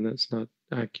suffering, and that's not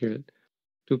accurate.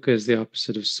 Dukkha is the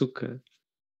opposite of sukha.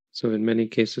 So in many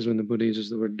cases, when the Buddha uses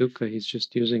the word dukkha, he's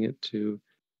just using it to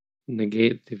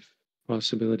negate the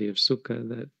possibility of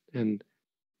sukha. And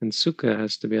sukha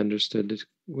has to be understood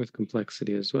with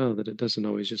complexity as well, that it doesn't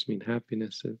always just mean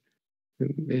happiness.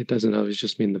 It doesn't always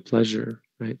just mean the pleasure,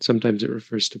 right? Sometimes it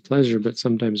refers to pleasure, but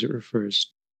sometimes it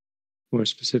refers more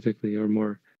specifically or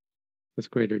more with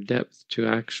greater depth to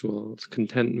actual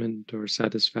contentment or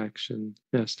satisfaction.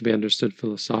 It has to be understood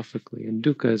philosophically. And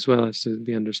dukkha as well has to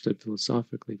be understood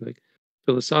philosophically. Like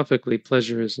philosophically,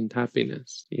 pleasure isn't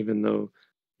happiness, even though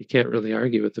you can't really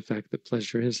argue with the fact that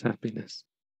pleasure is happiness.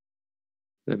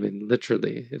 I mean,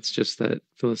 literally, it's just that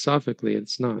philosophically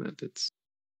it's not. It's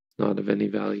not of any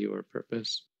value or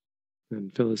purpose.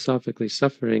 And philosophically,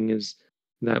 suffering is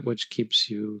that which keeps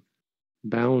you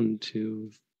bound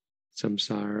to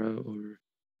samsara, or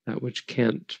that which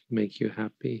can't make you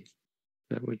happy,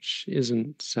 that which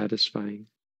isn't satisfying.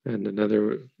 And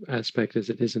another aspect is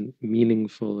it isn't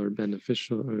meaningful or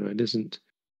beneficial, or it isn't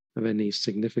of any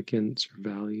significance or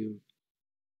value.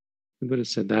 The Buddha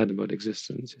said that about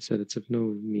existence. He said it's of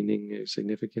no meaning,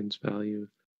 significance, value.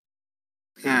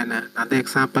 Yeah, and another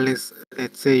example is,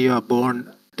 let's say you are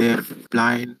born deaf,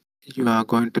 blind, you are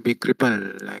going to be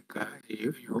crippled, like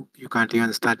you can't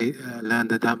even learn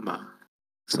the Dhamma.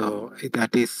 So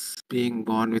that is being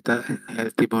born with a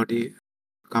healthy body,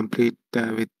 complete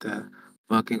with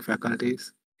working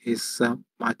faculties, is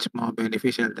much more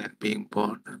beneficial than being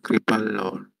born crippled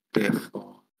or deaf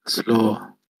or slow.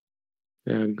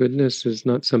 Yeah, goodness is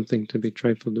not something to be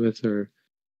trifled with or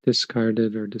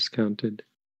discarded or discounted.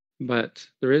 But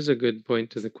there is a good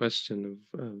point to the question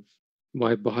of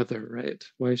why bother, right?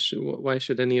 Why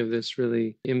should any of this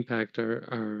really impact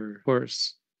our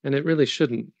course? And it really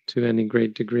shouldn't to any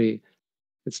great degree.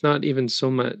 It's not even so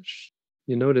much,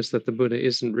 you notice that the Buddha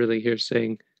isn't really here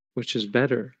saying, which is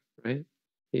better, right?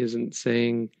 He isn't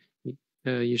saying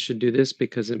you should do this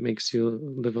because it makes you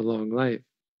live a long life.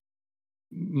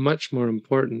 Much more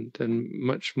important and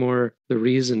much more the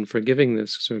reason for giving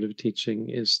this sort of teaching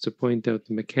is to point out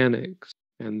the mechanics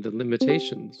and the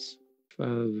limitations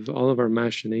of all of our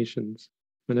machinations.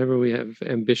 Whenever we have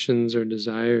ambitions or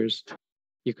desires,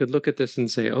 you could look at this and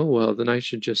say, oh, well, then I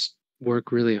should just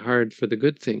work really hard for the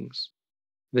good things.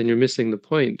 Then you're missing the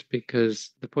point,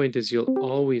 because the point is you'll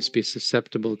always be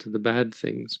susceptible to the bad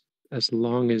things as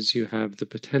long as you have the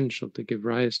potential to give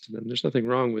rise to them. There's nothing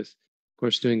wrong with, of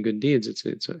course, doing good deeds.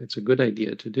 It's a good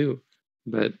idea to do,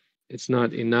 but it's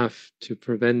not enough to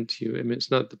prevent you. I mean,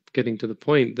 it's not getting to the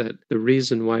point that the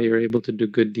reason why you're able to do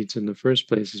good deeds in the first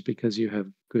place is because you have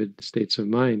good states of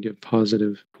mind, you have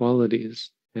positive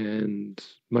qualities. And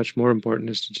much more important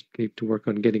is to keep to work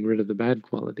on getting rid of the bad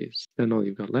qualities. Then all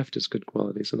you've got left is good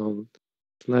qualities, and all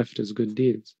left is good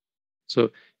deeds.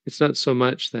 So it's not so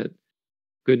much that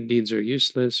good deeds are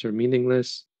useless or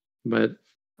meaningless, but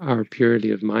our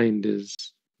purity of mind is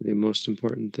the most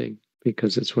important thing,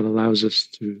 because it's what allows us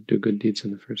to do good deeds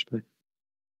in the first place.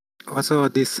 Also,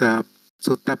 this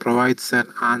sutta provides an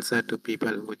answer to people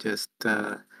who just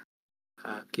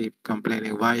keep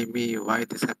complaining, why me, why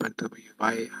this happened to me,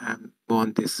 why I'm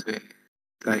born this way.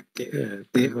 Like,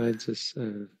 it provides us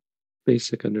a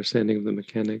basic understanding of the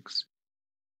mechanics,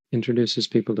 introduces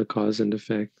people to cause and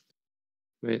effect.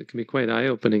 Right? It can be quite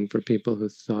eye-opening for people who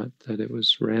thought that it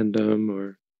was random,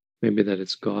 or maybe that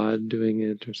it's God doing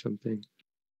it or something.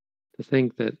 To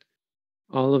think that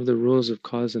all of the rules of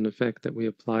cause and effect that we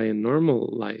apply in normal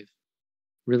life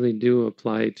really do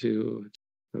apply to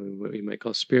what we might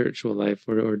call spiritual life,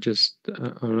 or just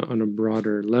on a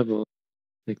broader level,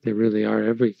 like they really are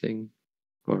everything,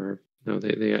 or no,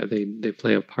 they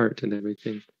play a part in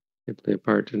everything. They play a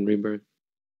part in rebirth.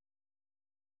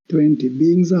 20.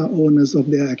 Beings are owners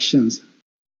of their actions.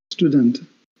 Student,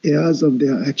 heirs of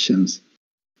their actions.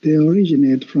 They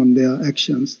originate from their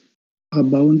actions, are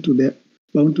bound to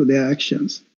their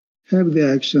actions, have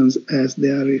their actions as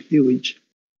their refuge.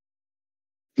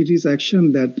 It is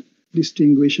action that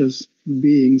distinguishes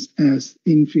beings as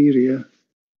inferior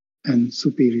and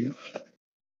superior.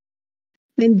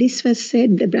 When this was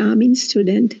said, the Brahmin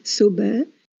student, Subba,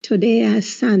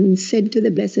 Todeya's son, said to the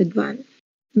Blessed One,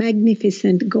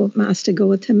 Magnificent Master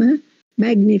Gautama,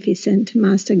 magnificent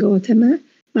Master Gautama,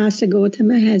 Master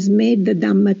Gautama has made the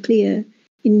Dhamma clear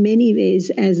in many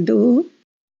ways, as though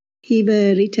he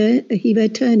were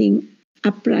turning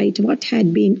upright what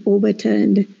had been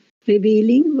overturned,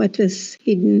 revealing what was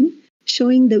hidden,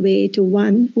 showing the way to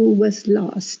one who was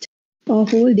lost, or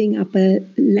holding up a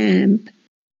lamp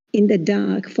in the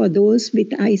dark for those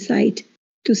with eyesight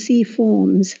to see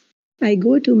forms. I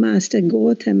go to Master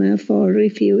Gautama for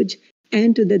refuge,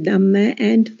 and to the Dhamma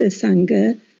and to the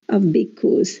Sangha of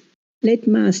bhikkhus. Let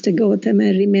Master Gautama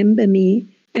remember me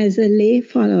as a lay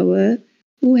follower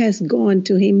who has gone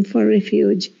to him for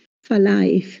refuge, for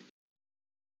life.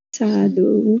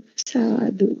 Sadhu,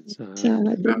 sadhu,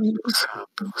 sadhu,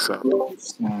 sadhu,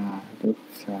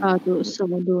 Sadhu,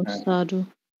 sadhu, sadhu.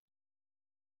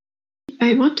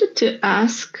 I wanted to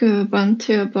ask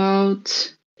Bhante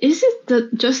about, is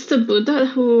it just the Buddha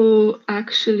who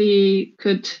actually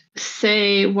could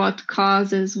say what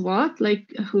causes what, like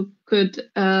who could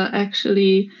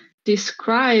actually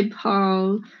describe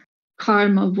how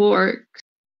karma works?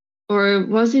 Or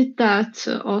was it that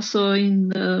also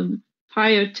in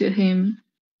prior to him,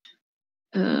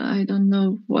 I don't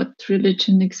know what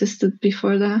religion existed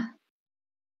before that?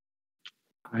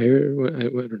 I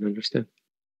don't understand.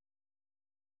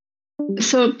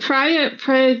 So prior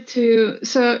to,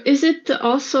 so is it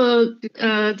also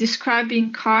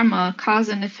describing karma, cause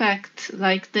and effect,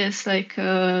 like this, like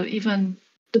even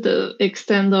to the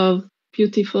extent of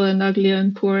beautiful and ugly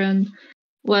and poor and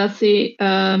wealthy?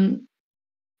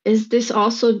 Is this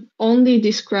also only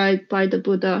described by the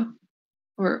Buddha,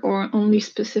 or only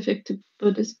specific to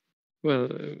Buddhism? Well,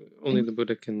 only the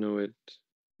Buddha can know it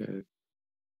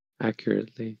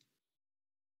accurately.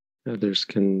 Others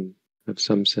can have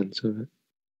some sense of it.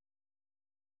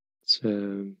 It's,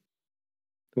 the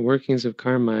workings of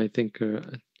karma, I think, are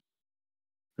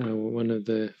one of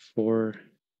the 4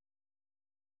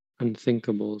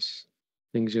 unthinkables.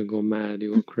 Things you'll go mad,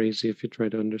 you go crazy if you try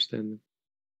to understand them.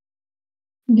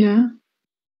 Yeah.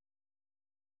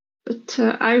 But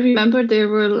I remember there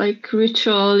were like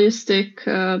ritualistic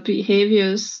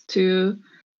behaviors to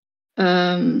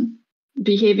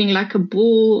behaving like a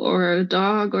bull or a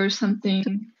dog or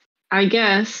something. I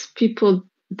guess people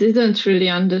didn't really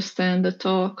understand at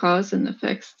all cause and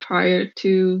effects prior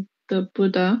to the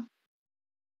Buddha.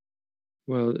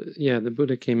 Well, yeah, the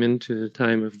Buddha came into the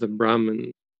time of the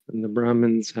Brahmin, and the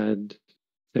Brahmins had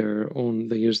their own,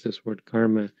 they used this word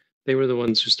karma. They were the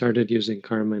ones who started using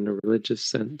karma in a religious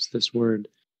sense, this word,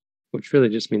 which really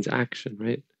just means action,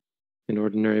 right? In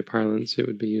ordinary parlance, it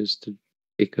would be used to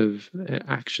speak of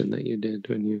action that you did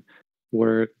when you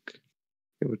work.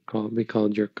 It would be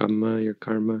called your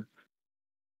karma.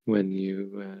 When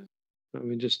you,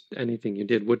 just anything you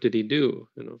did. What did he do?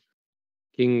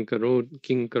 King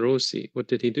Karosi. What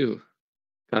did he do?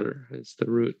 Kar is the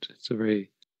root. It's a very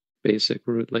basic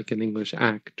root, like in English,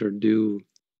 act or do,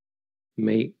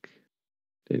 make.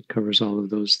 It covers all of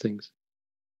those things.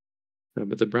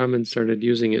 But the Brahmins started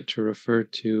using it to refer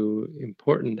to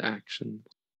important actions.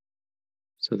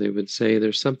 So they would say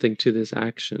there's something to this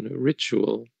action, a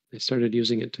ritual. They started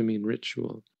using it to mean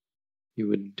ritual. You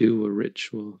would do a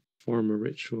ritual, form a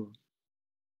ritual.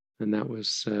 And that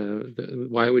was,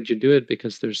 why would you do it?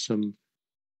 Because there's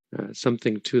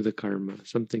something to the karma,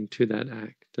 something to that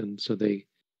act. And so they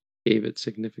gave it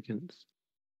significance.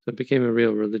 So it became a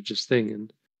real religious thing,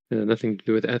 and nothing to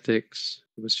do with ethics.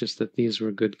 It was just that these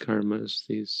were good karmas,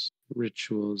 these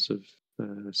rituals of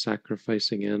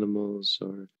sacrificing animals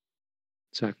or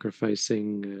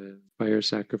sacrificing fire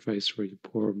sacrifice where you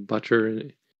pour butter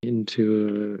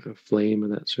into a flame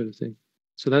and that sort of thing.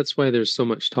 So that's why there's so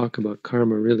much talk about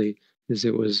karma, really, is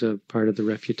it was a part of the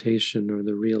refutation or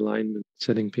the realignment,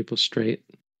 setting people straight.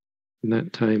 In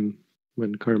that time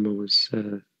when karma was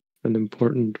an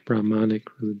important Brahmanic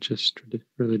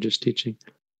religious teaching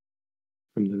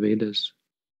from the Vedas.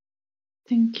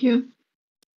 Thank you.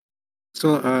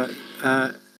 So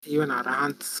even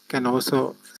arahants can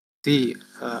also see,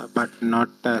 but not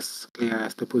as clear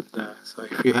as the Buddha. So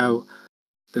if you have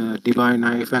the divine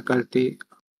eye faculty,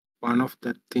 one of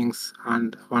the things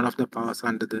and one of the powers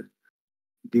under the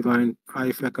divine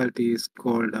eye faculty is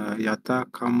called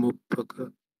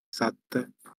ḷakammavibhanga satta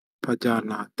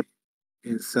pajanati.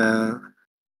 Is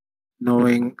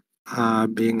knowing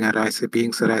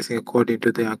beings arising according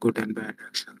to their good and bad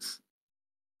actions.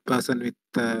 Person with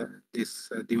this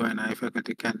divine eye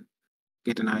faculty can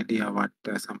get an idea what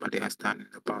somebody has done in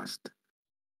the past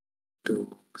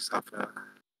to suffer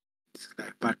this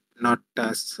life, but not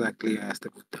as clear as the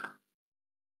Buddha.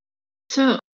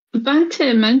 So Bhante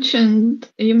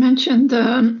you mentioned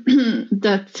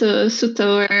that sutta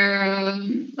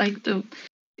were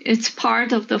it's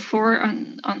part of the four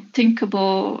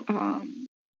unthinkable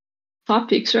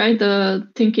topics, right? The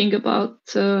thinking about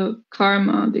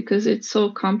karma, because it's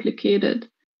so complicated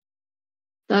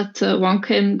that one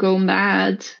can go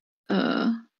mad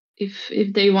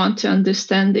if they want to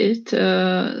understand it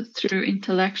through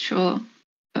intellectual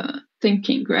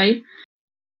thinking, right?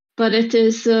 But it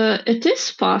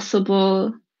is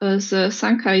possible, as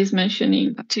Sankai is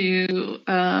mentioning, to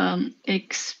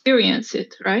experience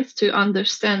it, right? To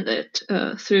understand it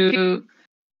through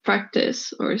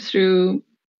practice or through,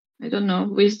 I don't know,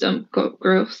 wisdom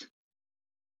growth.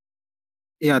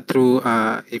 Yeah, through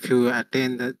if you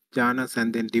attain the jhanas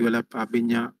and then develop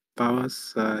abhinya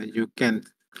powers, you can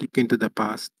look into the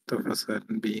past of a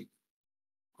certain being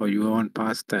or your own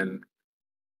past and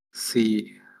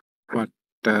see what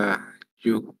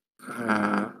you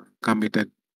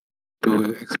committed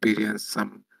to experience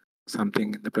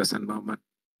something in the present moment.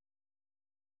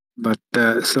 But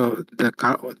so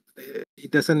it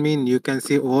doesn't mean you can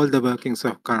see all the workings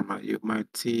of karma. You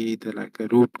might see the a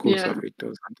root cause of it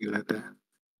or something like that.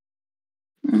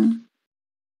 Mm.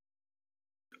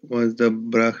 Was the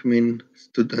Brahmin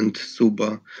student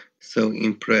Subha so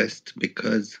impressed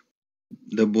because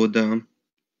the Buddha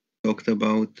talked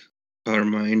about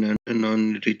karma in a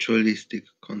non-ritualistic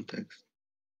context?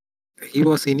 He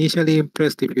was initially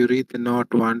impressed. If you read the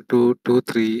note 1, 2, 2,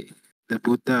 3, the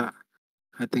Buddha,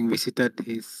 I think, visited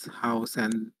his house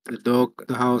and the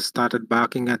house started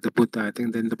barking at the Buddha. I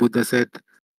think then the Buddha said,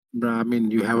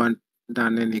 Brahmin, you haven't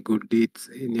done any good deeds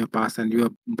in your past and you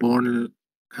are born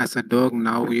as a dog.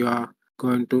 Now you are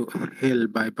going to hell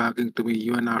by barking to me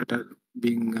even after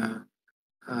being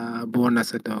born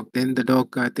as a dog. Then the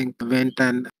dog, I think, went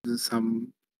and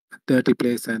some dirty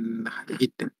place and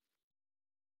hid.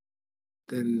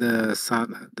 Then this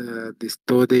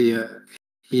Todi,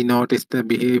 he noticed the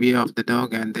behavior of the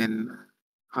dog and then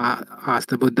asked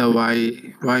the Buddha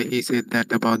why he said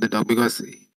that about the dog, because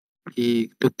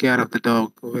he took care of the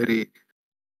dog very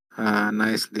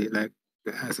nicely, like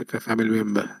as if a family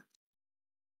member.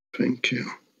 Thank you.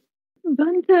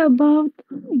 Bhante, about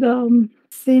the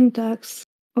syntax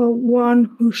of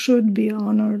one who should be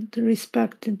honored,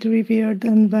 respected, revered,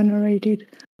 and venerated.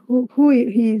 Who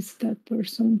is that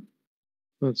person?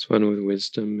 Well, it's one with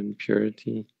wisdom and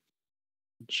purity.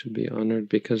 should be honored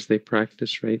because they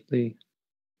practice rightly.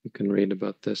 You can read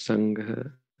about the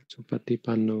Sangha,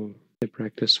 Supatipanno, they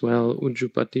practice well.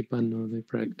 Ujjupatipanno, they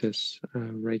practice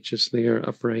righteously or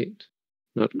upright,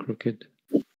 not crooked.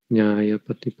 Nyaya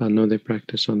Patipanno, they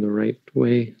practice on the right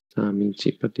way.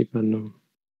 Samici Patipanno,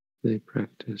 they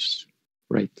practice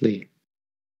rightly.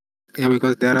 Yeah,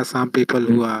 because there are some people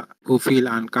who feel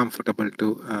uncomfortable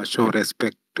to show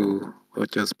respect to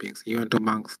virtuous beings. Even to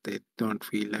monks, they don't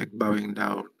feel like bowing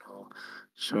down or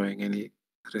showing any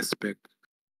respect,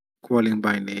 calling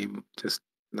by name, just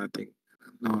nothing.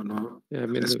 No Yeah, I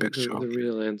mean respect the shown.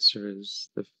 real answer is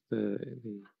the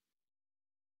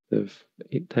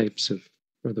 8 types of,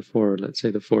 or the 4, let's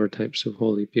say the 4 types of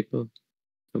holy people.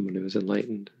 Someone who is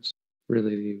enlightened is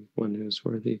really the one who is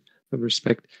worthy of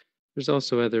respect. There's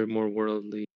also other more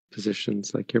worldly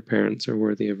positions, like your parents are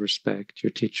worthy of respect,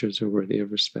 your teachers are worthy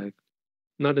of respect,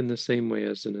 not in the same way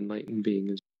as an enlightened being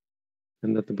is,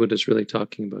 and that the Buddha is really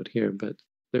talking about here, but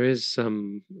there is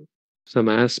some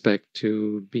aspect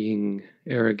to being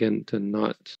arrogant and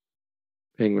not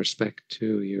paying respect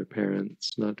to your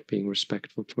parents, not being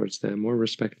respectful towards them, or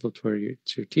respectful to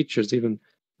your teachers. Even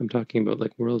I'm talking about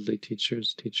like worldly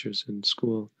teachers in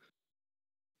school,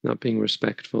 not being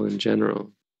respectful in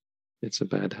general. It's a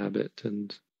bad habit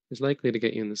and is likely to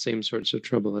get you in the same sorts of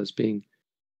trouble as being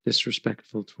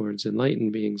disrespectful towards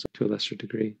enlightened beings to a lesser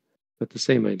degree. But the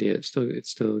same idea, it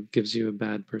still gives you a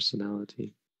bad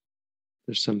personality.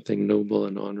 There's something noble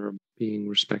and honorable being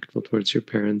respectful towards your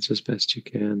parents as best you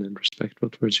can and respectful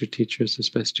towards your teachers as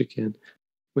best you can,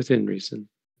 within reason.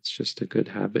 It's just a good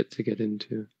habit to get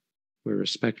into. We're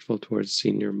respectful towards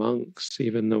senior monks,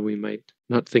 even though we might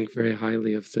not think very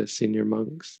highly of the senior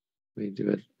monks. We do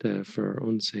it for our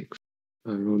own sake,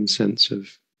 our own sense of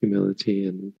humility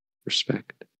and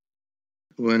respect.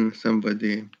 When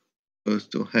somebody goes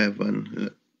to heaven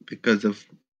because of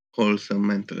wholesome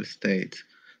mental states,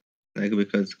 like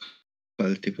because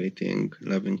cultivating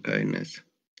loving kindness,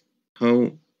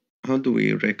 how do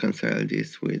we reconcile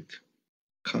this with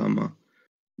karma?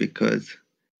 Because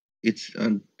it's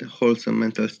the wholesome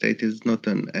mental state is not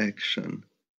an action.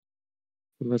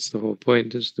 Well, that's the whole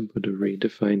point, is the Buddha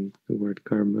redefined the word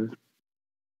karma.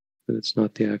 But it's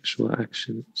not the actual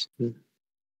action, it's the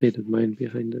state of mind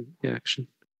behind it, the action.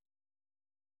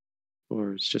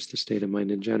 Or it's just the state of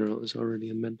mind in general is already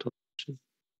a mental action.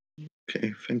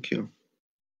 Okay, thank you.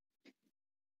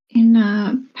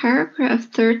 In paragraph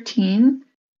 13,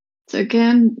 it's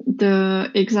again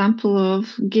the example of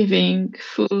giving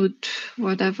food,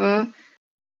 whatever,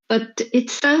 but it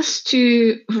says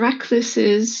to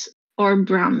recluses or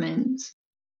Brahmins.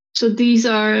 So these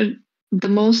are the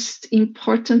most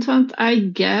important ones, I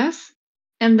guess.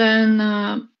 And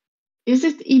then is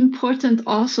it important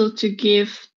also to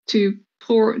give to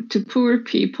poor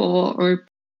people, or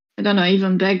I don't know,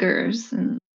 even beggars?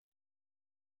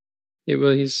 Yeah,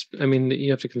 well,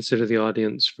 you have to consider the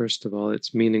audience, first of all.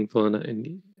 It's meaningful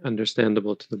and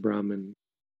understandable to the Brahmin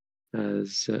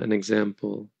as an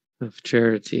example of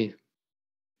charity.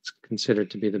 It's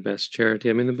considered to be the best charity.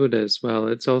 I mean, the Buddha as well.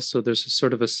 It's also, there's a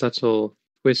sort of a subtle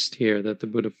twist here that the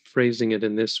Buddha phrasing it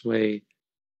in this way.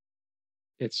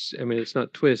 It's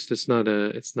not twist, it's not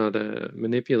a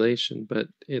manipulation, but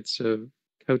it's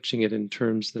couching it in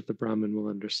terms that the Brahmin will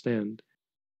understand.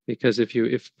 Because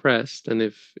if pressed, and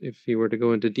if he were to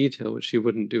go into detail, which he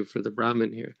wouldn't do for the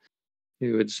Brahmin here,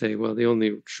 he would say, well, the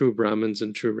only true Brahmins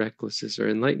and true recluses are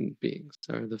enlightened beings,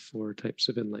 are the 4 types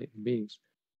of enlightened beings.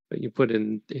 But you put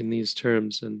in these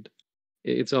terms, and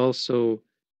it's also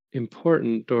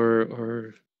important,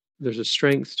 or there's a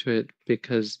strength to it,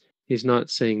 because he's not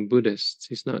saying Buddhists,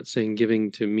 he's not saying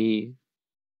giving to me.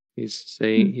 He's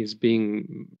saying he's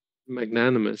being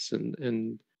magnanimous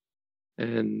and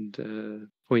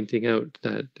pointing out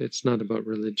that it's not about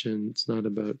religion, it's not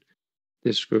about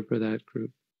this group or that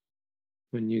group.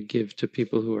 When you give to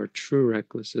people who are true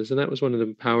recluses, and that was one of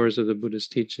the powers of the Buddha's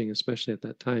teaching, especially at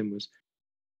that time, was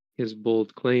his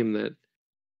bold claim that,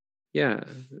 yeah,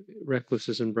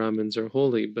 recluses and Brahmins are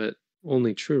holy, but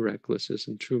only true recluses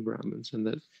and true Brahmins, and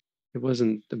that it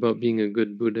wasn't about being a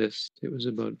good Buddhist, it was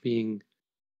about being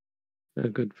a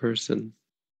good person.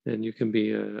 And you can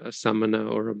be a samana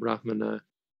or a brahmana.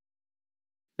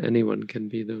 Anyone can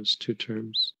be those 2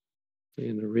 terms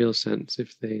in a real sense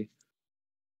if they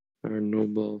are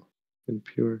noble and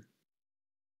pure.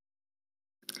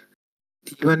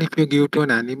 Even if you give to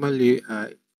an animal, you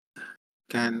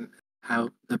can have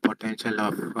the potential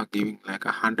of giving like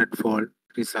 100-fold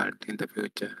result in the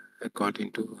future,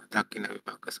 according to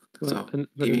ḻakammavibhanga Sutta. Well, So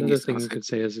but another thing you could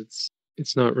say is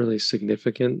it's not really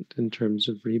significant in terms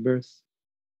of rebirth.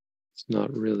 It's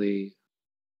not really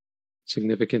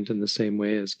significant in the same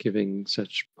way as giving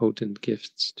such potent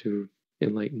gifts to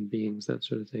enlightened beings, that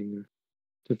sort of thing, or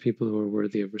to people who are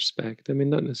worthy of respect. I mean,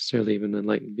 not necessarily even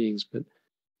enlightened beings, but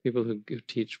people who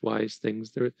teach wise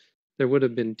things. There would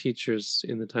have been teachers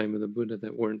in the time of the Buddha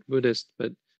that weren't Buddhist,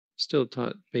 but still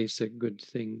taught basic good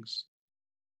things.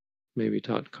 Maybe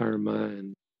taught karma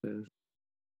and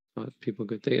taught people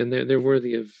good things, and they're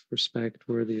worthy of respect,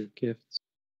 worthy of gifts.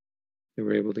 They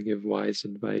were able to give wise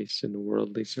advice in a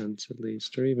worldly sense, at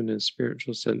least, or even in a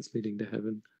spiritual sense, leading to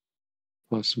heaven.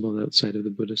 Possible outside of the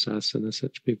Buddha Sasana,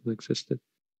 such people existed.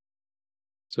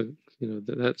 So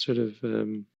that sort of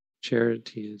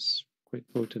charity is quite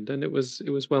potent, and it was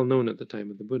well known at the time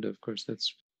of the Buddha. Of course,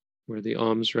 that's where the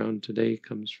alms round today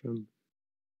comes from.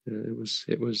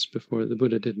 It was before the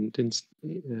Buddha didn't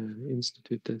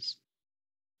institute this.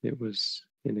 It was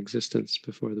in existence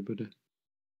before the Buddha.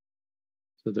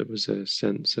 So there was a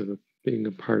sense of being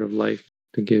a part of life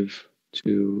to give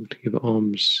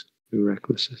alms to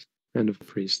recluses and of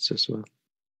priests as well.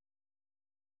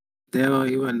 There were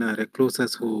even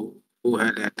recluses who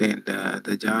had attained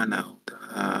the jhana,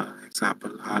 example,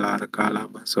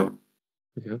 ḷakammavibhanga. So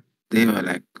yeah, they were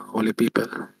like holy people.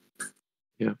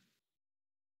 Yeah.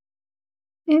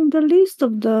 In the list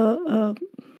of the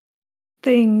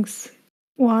things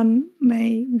one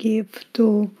may give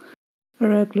to a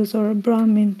recluse or a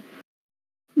Brahmin,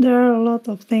 there are a lot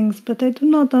of things, but I do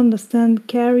not understand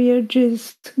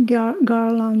carriages,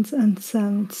 garlands, and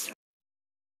scents.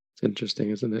 It's interesting,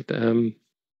 isn't it?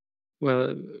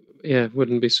 Well, yeah, it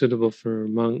wouldn't be suitable for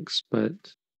monks,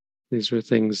 but these were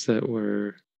things that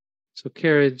were... So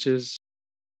carriages,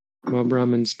 well,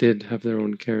 Brahmins did have their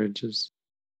own carriages.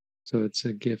 So it's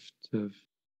a gift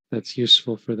that's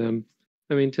useful for them.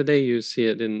 I mean, today you see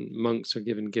it in monks are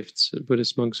given gifts.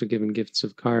 Buddhist monks are given gifts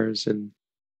of cars in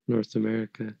North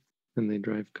America, and they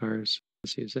drive cars.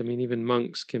 I mean, even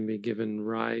monks can be given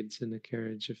rides in a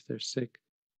carriage if they're sick.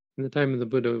 In the time of the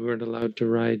Buddha, we weren't allowed to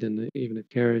ride in even a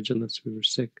carriage unless we were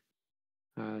sick.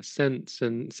 Scents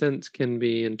can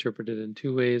be interpreted in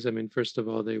two ways. I mean, first of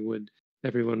all,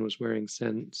 everyone was wearing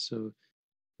scents. So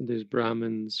there's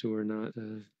Brahmins who are not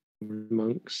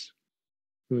monks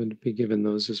who would be given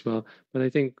those as well. But I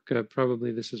think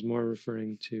probably this is more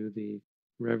referring to the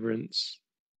reverence.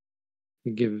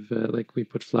 You give, like we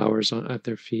put flowers at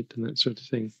their feet and that sort of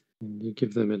thing. And you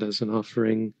give them it as an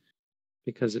offering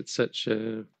because it's such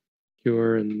a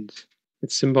pure and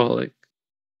it's symbolic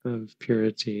of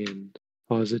purity and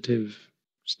positive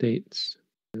states.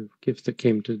 A gift that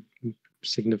came to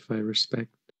signify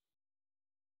respect.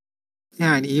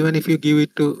 Yeah, and even if you give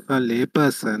it to a lay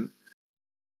person,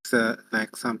 it's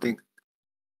like something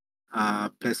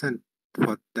pleasant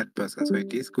for that person. So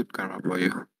it is good karma for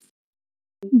you.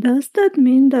 Does that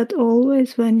mean that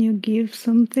always when you give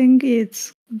something,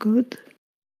 it's good?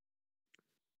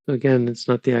 Again, it's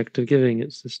not the act of giving,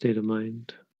 it's the state of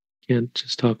mind. You can't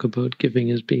just talk about giving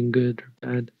as being good or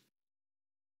bad.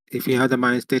 If you have the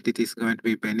mind state, it is going to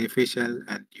be beneficial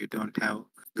and you don't have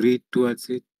greed towards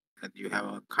it, and you have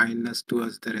a kindness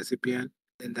towards the recipient,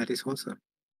 then that is wholesome.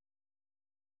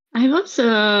 I was,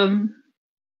 so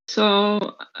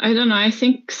I don't know, I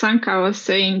think Sanka was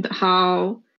saying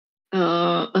how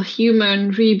a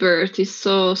human rebirth is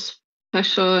so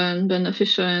special and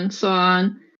beneficial and so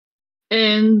on.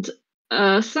 And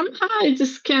somehow I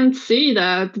just can't see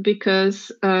that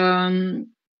because in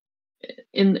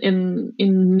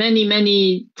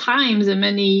many times and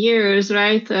many years,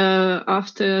 right,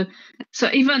 after, so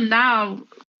even now,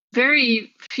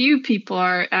 very few people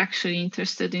are actually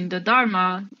interested in the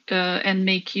Dharma and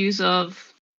make use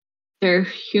of their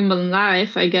human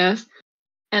life, I guess.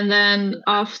 And then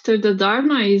after the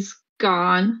Dharma is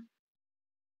gone,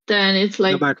 then it's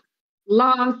like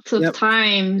lots of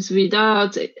times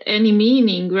without any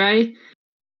meaning, right?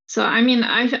 So, I mean,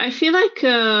 I feel like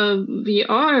we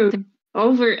are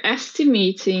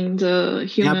overestimating the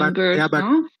human birth,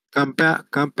 no?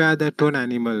 Compare that to an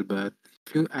animal birth.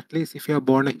 If you are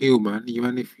born a human,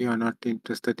 even if you are not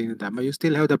interested in Dhamma, you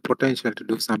still have the potential to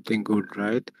do something good,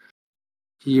 right?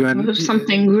 Or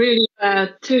something really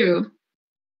bad too.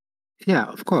 Yeah,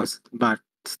 of course. But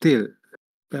still,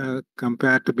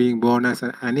 compared to being born as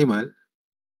an animal,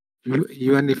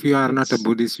 even if you are not a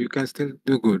Buddhist, you can still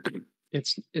do good.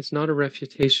 It's not a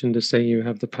refutation to say you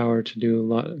have the power to do a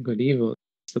lot of good evil.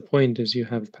 The point is you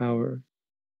have power.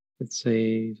 It's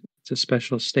a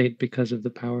special state because of the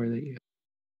power that you have.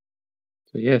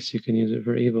 So yes, you can use it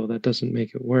for evil. That doesn't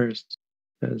make it worse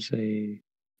as a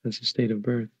state of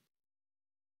birth.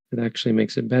 It actually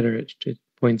makes it better. It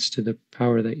points to the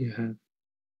power that you have,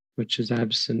 which is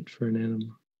absent for an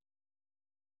animal.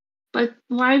 But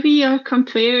why we are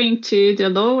comparing to the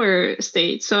lower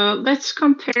state? So let's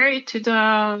compare it to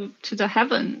the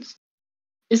heavens.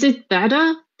 Is it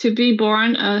better to be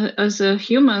born as a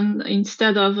human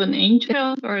instead of an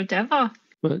angel or a deva?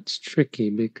 Well, it's tricky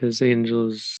because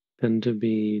angels tend to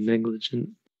be negligent.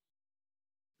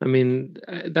 I mean,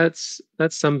 that's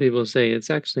some people say.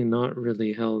 It's actually not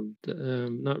really held,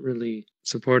 not really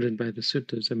supported by the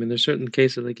suttas. I mean, there's certain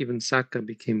cases, like even Saka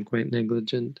became quite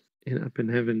negligent up in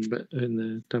heaven, but in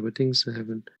the Tabatingsa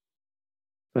heaven.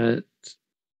 But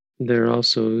there are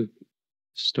also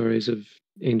stories of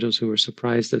angels who were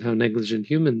surprised at how negligent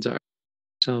humans are.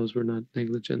 Themselves were not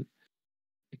negligent.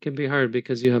 It can be hard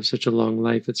because you have such a long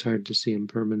life. It's hard to see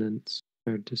impermanence,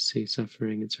 hard to see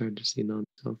suffering. It's hard to see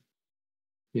non-self.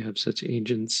 You have such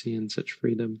agency and such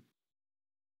freedom.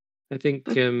 I think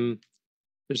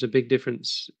there's a big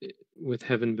difference with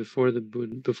heaven before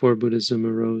before Buddhism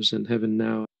arose and heaven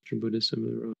now after Buddhism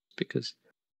arose, because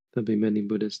there'll be many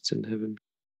Buddhists in heaven.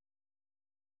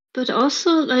 But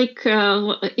also, like,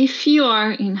 if you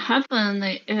are in heaven,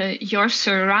 your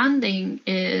surrounding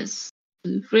is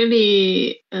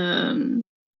really,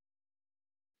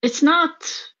 it's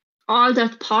not all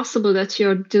that possible that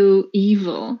you do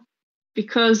evil,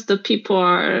 because the people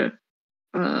are,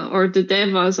 or the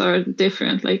devas are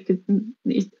different. Like,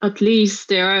 at least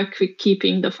they are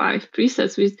keeping the 5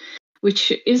 precepts,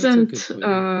 which isn't true.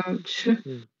 Yeah.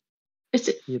 It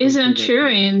isn't true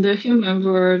in the human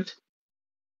world.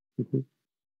 Mm-hmm.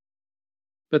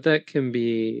 But that can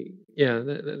be, yeah,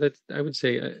 that's, I would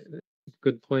say, a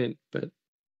good point. But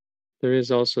there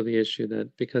is also the issue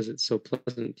that because it's so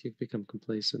pleasant, you become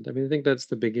complacent. I mean, I think that's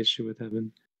the big issue with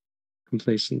heaven,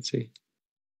 complacency.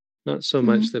 Not so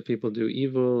much that people do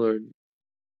evil or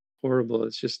horrible,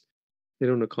 it's just they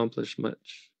don't accomplish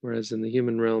much. Whereas in the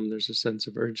human realm, there's a sense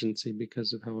of urgency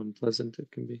because of how unpleasant it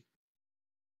can be.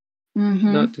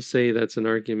 Not to say that's an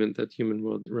argument that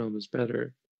human realm is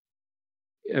better.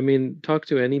 I mean, talk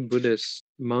to any Buddhist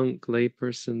monk,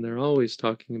 layperson, they're always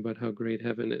talking about how great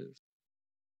heaven is.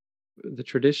 The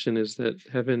tradition is that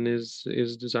heaven is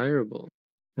desirable,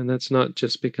 and that's not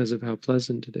just because of how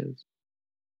pleasant it is.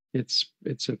 It's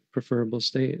a preferable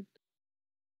state.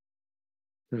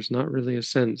 There's not really a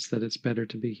sense that it's better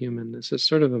to be human. This is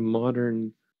sort of a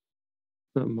modern,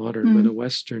 not modern, but a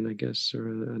Western, I guess,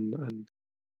 or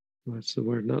what's the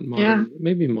word? Not modern. Yeah.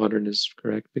 Maybe modern is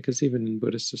correct, because even in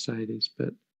Buddhist societies,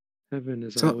 but heaven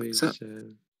is always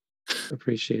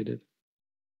appreciated.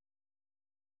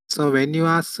 So when you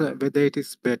ask whether it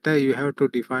is better, you have to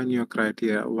define your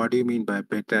criteria. What do you mean by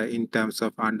better in terms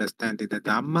of understanding the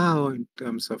Dhamma, or in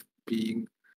terms of being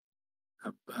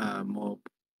a more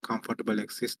comfortable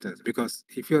existence? Because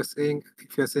if you're saying,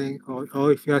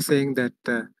 or if you are saying that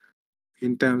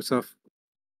in terms of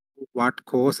what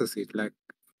causes it, like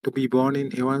to be born in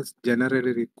heaven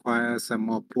generally requires a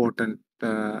more potent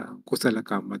kusala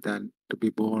karma than to be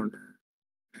born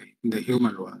in the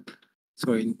human world.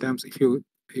 So in terms, if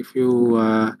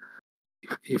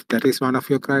that is one of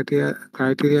your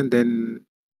criterion, then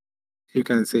you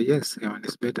can say yes, heaven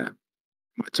is better,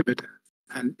 much better.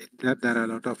 And there are a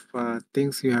lot of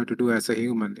things you have to do as a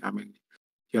human. I mean,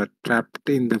 you're trapped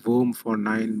in the womb for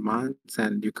 9 months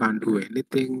and you can't do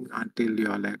anything until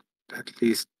you're like at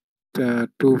least 2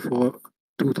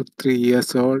 to 3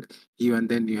 years old. Even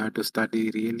then you have to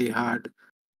study really hard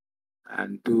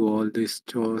and do all these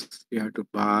chores. You have to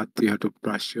bath, you have to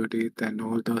brush your teeth and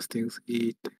all those things,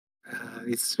 eat.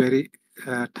 It's very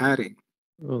tiring.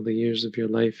 All the years of your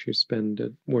life you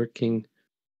spend working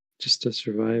just to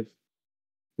survive,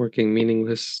 working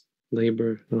meaningless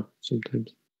labor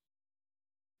sometimes.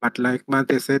 But like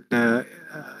Mante said,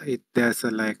 there's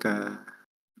a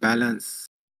balance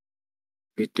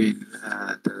between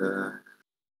the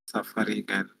suffering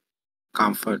and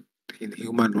comfort in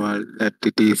human world, that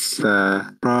it is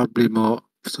probably more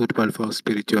suitable for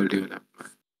spiritual development.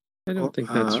 I don't think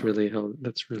that's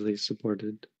really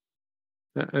supported.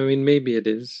 I mean, maybe it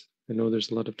is. I know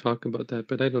there's a lot of talk about that,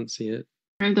 but I don't see it.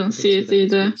 I don't see it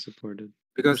either. Supported.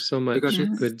 There's so much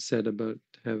good said about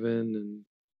heaven, and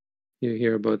you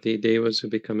hear about the devas who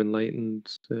become enlightened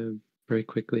very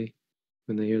quickly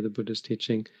when they hear the Buddha's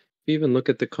teaching. If you even look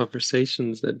at the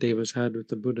conversations that devas had with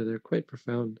the Buddha, they're quite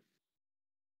profound.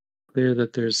 Clear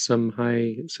that there's some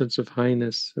high sense of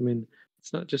highness. I mean,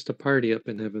 it's not just a party up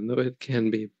in heaven, though it can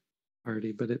be a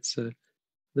party, but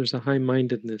there's a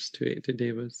high-mindedness to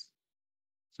devas.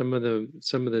 Some of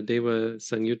the Deva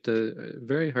Sanyutta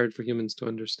very hard for humans to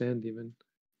understand even.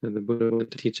 And the Buddha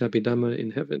went to teach Abhidhamma in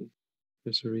heaven.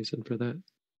 There's a reason for that.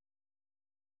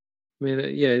 I mean,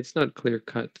 yeah, it's not clear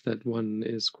cut that one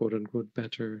is quote unquote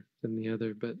better than the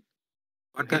other, but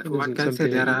One Heaven one isn't can say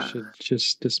something that there you are should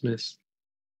just dismiss.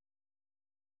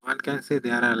 one can say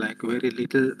there are like very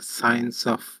little signs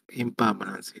of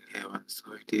impermanence in heaven.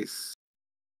 So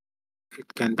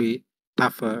it can be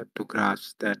tougher to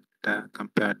grasp that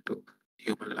compared to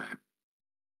human life.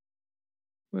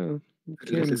 Well, it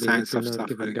Very little can be if signs you're of not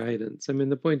given suffering. guidance. I mean,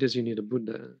 the point is you need a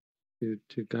Buddha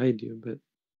to guide you, but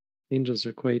angels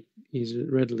are quite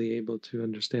readily able to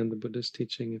understand the Buddhist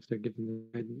teaching if they're given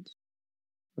the guidance.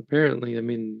 Apparently, I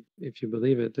mean, if you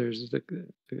believe it,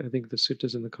 I think the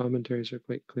suttas and the commentaries are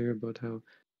quite clear about how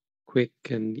quick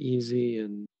and easy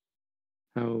and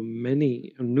how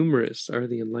numerous are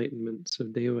the enlightenments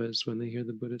of devas when they hear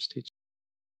the Buddhist teaching.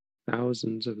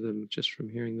 Thousands of them just from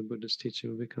hearing the Buddhist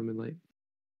teaching will become enlightened.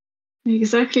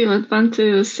 Exactly what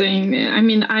Bante was saying. I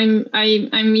mean,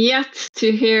 I'm yet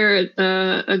to hear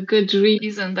a good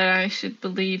reason that I should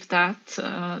believe that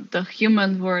the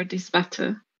human word is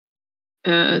better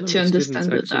to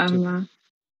understand the Dharma.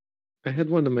 I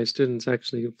had one of my students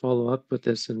actually follow up with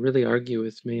this and really argue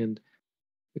with me and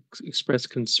express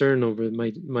concern over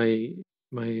my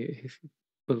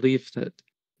belief that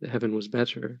heaven was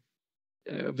better.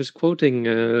 I was quoting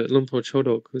Lumpo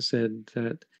Chodok, who said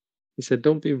that he said,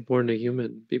 "Don't be born a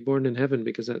human. Be born in heaven,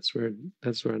 because that's where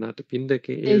Anathapindaka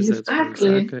is. Exactly. That's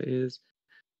where Saka is.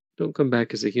 Don't come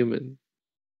back as a human."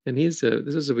 And this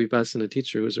is a Vipassana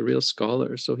teacher who's a real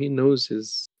scholar, so he knows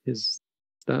his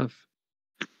stuff.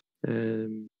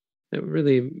 And it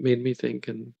really made me think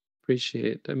and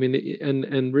appreciate. I mean,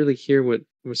 and really hear what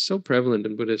was so prevalent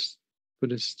in Buddhist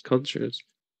cultures,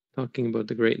 talking about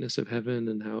the greatness of heaven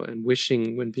and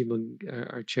wishing when people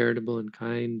are charitable and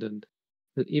kind, and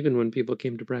that even when people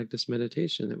came to practice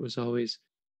meditation, it was always,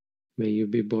 "May you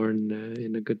be born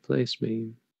in a good place."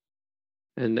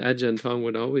 And Ajahn Tong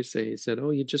would always say, he said,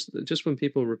 "Oh, you just when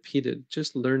people repeated,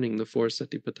 just learning the four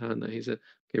satipatthana," he said,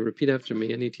 "Okay, repeat after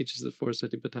me." And he teaches the four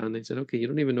satipatthana. He said, "Okay, you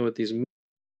don't even know what these mean,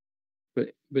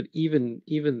 but even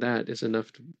that is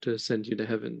enough to send you to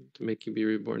heaven, to make you be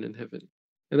reborn in heaven."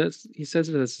 And he says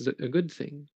that's a good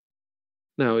thing.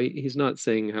 Now he's not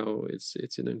saying how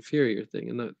it's an inferior thing,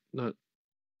 and not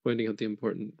pointing out the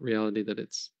important reality that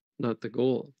it's not the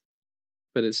goal,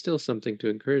 but it's still something to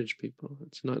encourage people.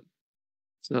 It's not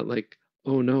like,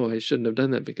 "Oh no, I shouldn't have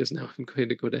done that because now I'm going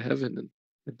to go to heaven and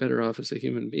I'm better off as a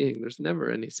human being." There's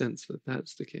never any sense that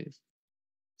that's the case.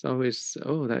 It's always,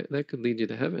 "Oh, that could lead you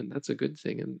to heaven. That's a good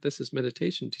thing." And this is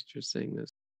meditation teachers saying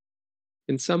this.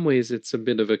 In some ways, it's a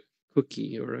bit of a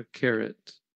cookie or a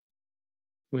carrot.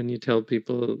 When you tell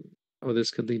people, "Oh,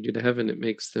 this could lead you to heaven," it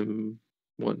makes them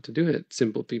want to do it.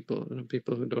 Simple people,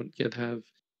 people who don't yet have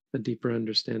a deeper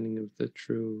understanding of the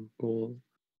true goal.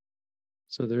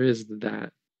 So there is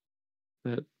that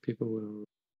people will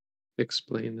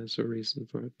explain as a reason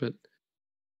for it, but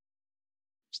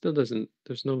still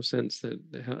there's no sense that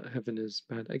heaven is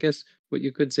bad. I guess what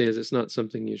you could say is it's not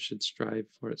something you should strive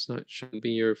for. Shouldn't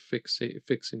be your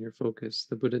fixing your focus.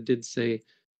 The Buddha did say,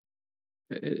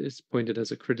 it's pointed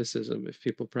as a criticism, if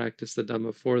people practice the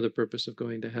Dhamma for the purpose of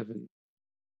going to heaven,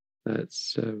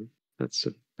 that's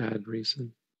a bad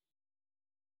reason.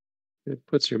 It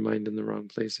puts your mind in the wrong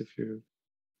place if you're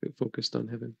focused on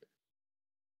heaven.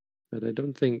 But I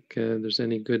don't think there's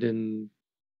any good in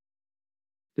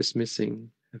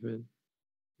dismissing heaven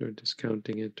or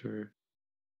discounting it or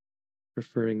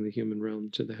preferring the human realm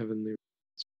to the heavenly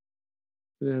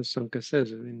realm. As Sanka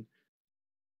says, I mean,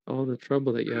 all the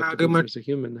trouble that you have to go through as a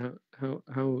human, how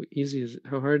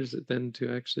hard is it then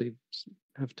to actually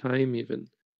have time even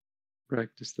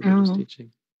practice the Buddhist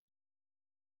teaching?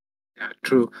 Yeah,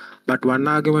 true. But one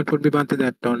argument would be, Bhante,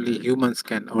 that only humans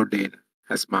can ordain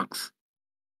as monks.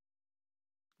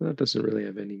 Well, that doesn't really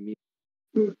have any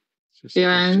meaning.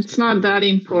 It's not that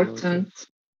important.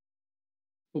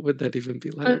 What would that even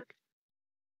be like?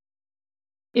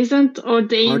 Isn't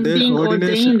being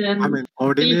ordained and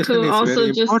ordination is also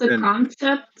very just important. a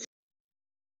concept?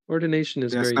 Ordination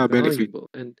is very valuable,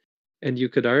 and you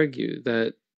could argue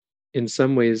that in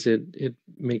some ways it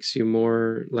makes you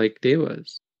more like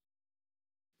devas.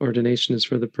 Ordination is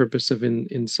for the purpose of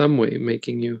in some way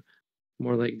making you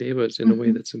more like devas in a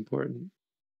way that's important.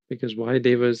 Because why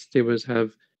devas? Devas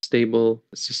have stable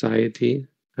society.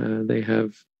 They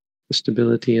have the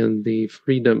stability and the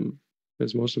freedom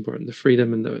is most important. The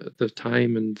freedom and the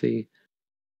time and the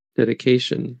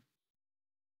dedication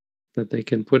that they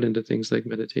can put into things like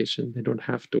meditation. They don't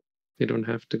have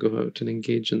to go out and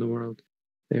engage in the world.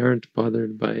 They aren't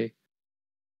bothered by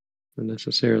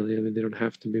unnecessarily. I mean, they don't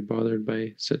have to be bothered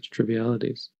by such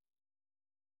trivialities.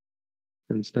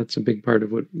 And that's a big part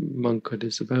of what monkhood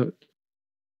is about.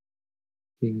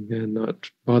 Being not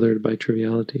bothered by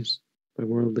trivialities, by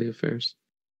worldly affairs.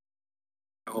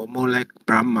 or more like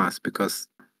Brahmas, because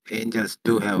angels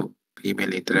do have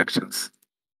female interactions.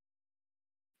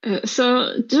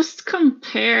 So just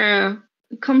compare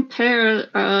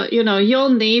your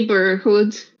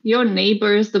neighborhood, your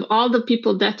neighbors, all the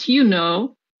people that you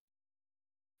know,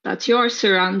 that you're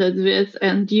surrounded with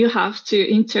and you have to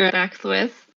interact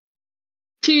with,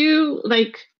 to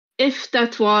like if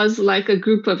that was like a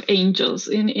group of angels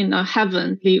in a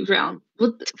heavenly realm,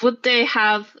 would they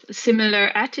have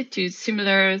similar attitudes,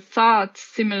 similar thoughts,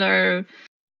 similar?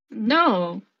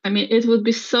 No. I mean, it would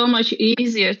be so much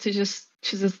easier to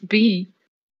just be.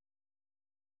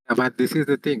 But this is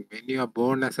the thing, when you are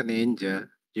born as an angel,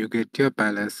 you get your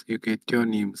palace, you get your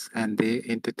nymphs, and they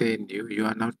entertain you. You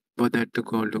are not bothered to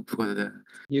go look for the...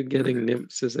 You getting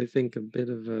nymphs is, I think, a bit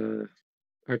of a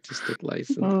artistic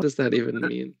license. What does that even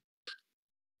mean?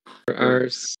 There are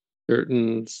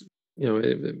certain,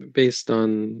 based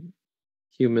on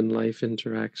human life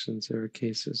interactions, there are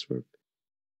cases where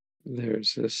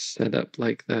there's a setup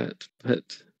like that,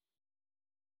 but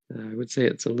I would say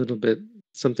it's a little bit,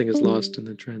 something is lost in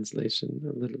the translation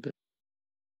a little bit.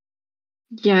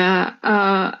 Yeah,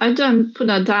 Ajahn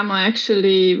Punadhamma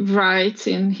actually writes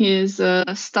in his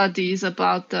studies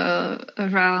about the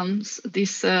realms,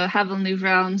 these heavenly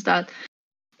realms, that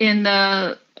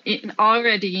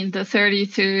already in the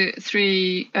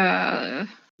 33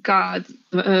 gods,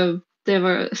 there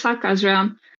were Sakka's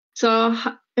realm. So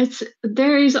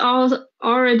there is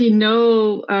already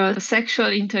no sexual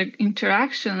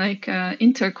interaction, like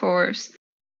intercourse,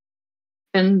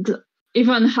 and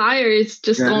even higher, it's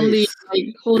just There only is.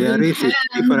 like holding It's hands,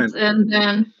 different. and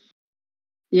then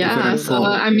Different so form.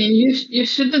 I mean, you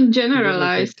shouldn't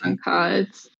generalize, Sankha.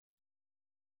 It's,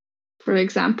 for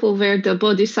example, where the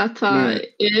bodhisattva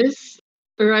is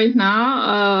right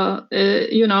now,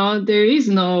 there is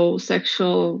no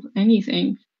sexual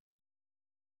anything.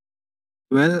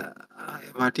 Well,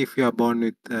 what if you are born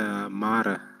with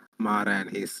Mara and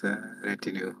his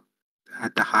retinue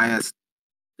at the highest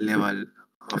level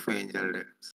of angel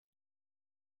realms?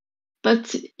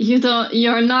 But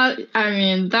you're not, I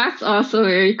mean, that's also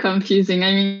very confusing.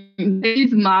 I mean, there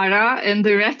is Mara and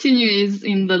the retinue is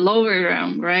in the lower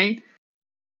realm, right?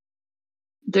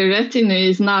 The retinue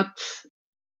is not,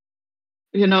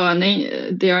 they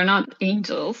are not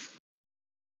angels.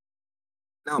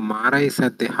 No, Mara is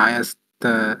at the highest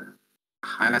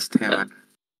heaven,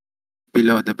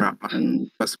 below the Brahma,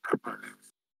 first Brahma.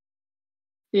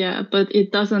 Yeah, but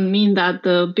it doesn't mean that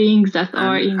the beings that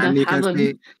are in that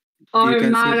heaven are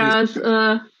Mara's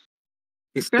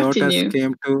retinue.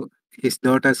 His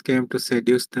daughters came to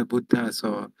seduce the Buddha,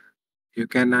 so you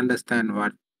can understand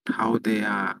how they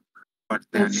are, what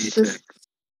their nature is.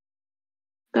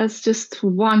 That's just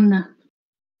one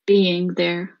being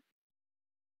there.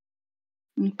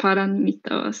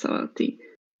 Paramita Savati.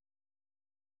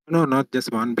 No, not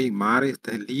just one being. Mara is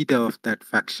the leader of that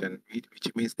faction,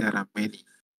 which means there are many.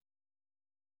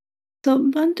 So,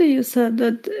 Bhante, you said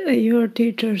that your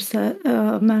teacher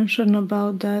mentioned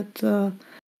about that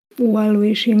while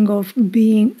wishing of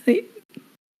being,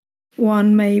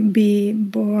 one may be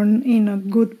born in a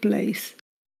good place.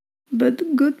 But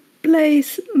good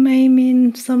place may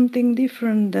mean something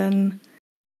different than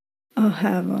a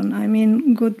heaven. I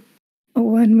mean,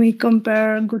 when we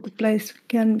compare good place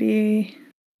can be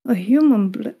a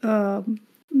human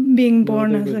being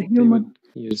born as a human.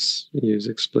 They would use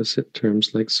explicit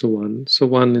terms like Suwan.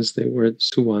 Suwan is the word.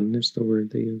 Suwan is the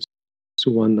word they use.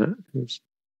 Suwana is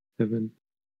heaven.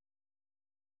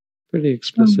 Pretty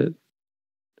explicit.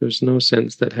 There's no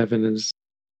sense that heaven is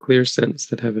clear sense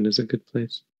that heaven is a good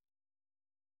place.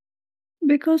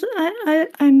 Because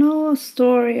I know a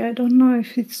story. I don't know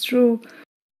if it's true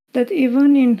that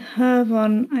even in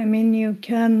heaven, I mean, it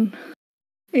can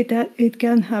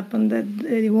happen that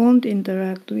they won't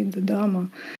interact with the Dharma.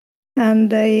 And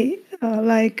they,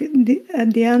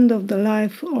 at the end of the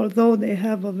life, although they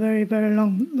have a very, very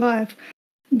long life,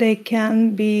 they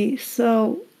can be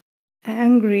so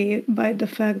angry by the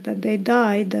fact that they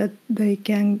die that they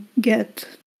can get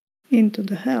into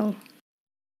the hell.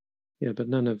 Yeah, but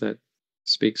none of that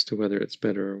speaks to whether it's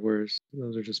better or worse.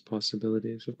 Those are just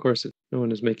possibilities. Of course, no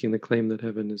one is making the claim that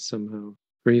heaven is somehow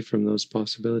free from those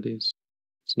possibilities.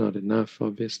 It's not enough,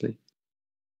 obviously.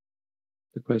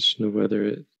 The question of whether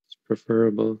it's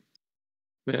preferable,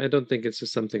 I don't think it's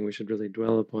just something we should really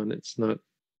dwell upon. It's not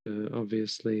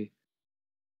obviously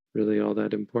really all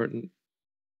that important.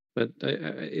 But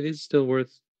it is still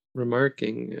worth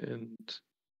remarking and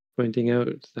pointing out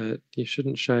that you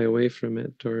shouldn't shy away from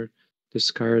it or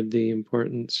discard the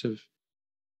importance of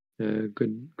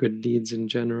good deeds in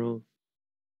general.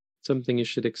 Something you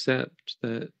should accept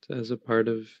that as a part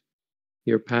of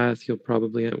your path, you'll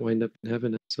probably wind up in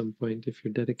heaven at some point if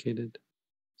you're dedicated.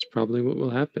 It's probably what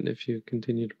will happen if you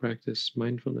continue to practice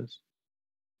mindfulness.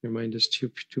 Your mind is too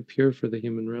pure for the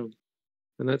human realm.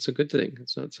 And that's a good thing.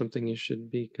 It's not something you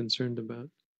should be concerned about.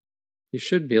 You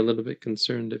should be a little bit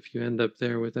concerned if you end up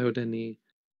there without any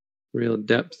real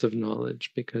depth of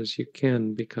knowledge, because you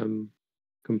can become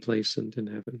complacent in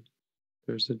heaven.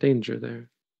 There's a danger there.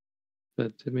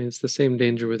 But I mean, it's the same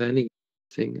danger with any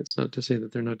thing. It's not to say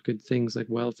that they're not good things, like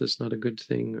wealth is not a good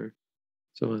thing or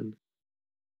so on.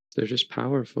 They're just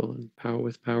powerful, and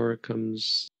with power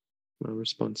comes, well,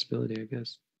 responsibility, I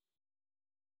guess.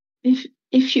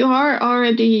 If you are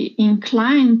already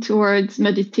inclined towards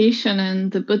meditation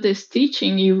and the Buddhist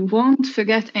teaching, you won't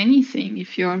forget anything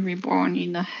if you are reborn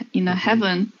in a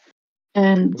heaven.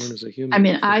 And born as a human, I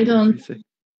mean, I don't. Everything.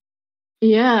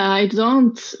 Yeah, I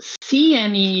don't see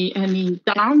any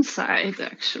downside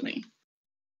actually.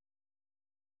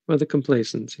 Well, the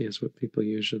complacency is what people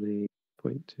usually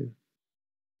point to,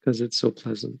 because it's so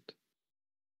pleasant.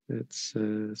 It's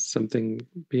something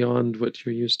beyond what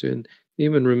you're used to. In the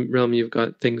human realm, you've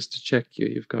got things to check you.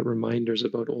 You've got reminders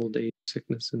about old age,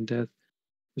 sickness, and death.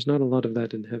 There's not a lot of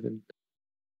that in heaven.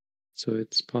 So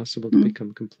it's possible to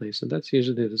become complacent. That's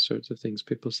usually the sorts of things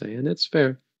people say. And it's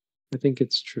fair. I think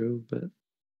it's true, but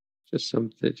just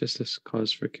this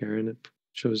cause for care. And it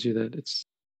shows you that it's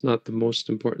not the most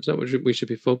important. It's not what we should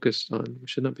be focused on. We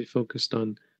should not be focused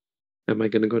on, am I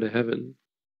going to go to heaven?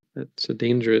 That's a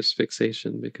dangerous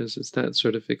fixation, because it's that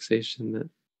sort of fixation that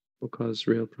will cause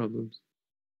real problems.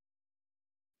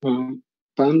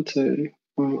 Bante,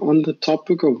 on the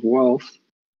topic of wealth,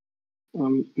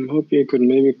 I'm hoping you could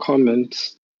maybe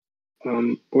comment.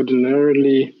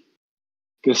 Ordinarily, I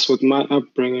guess with my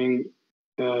upbringing,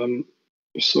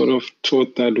 sort of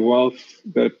taught that wealth,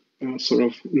 that sort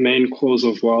of main cause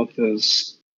of wealth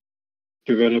is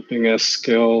developing a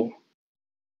skill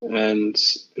and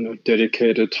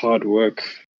dedicated hard work.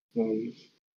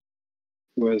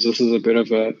 Whereas this is a bit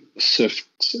of a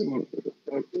shift.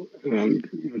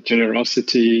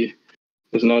 Generosity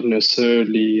is not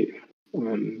necessarily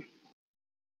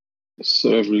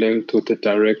sort of linked with the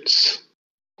direct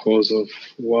cause of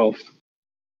wealth.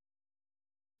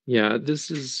 Yeah,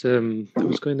 this is, I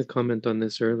was going to comment on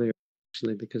this earlier,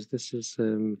 actually, because this is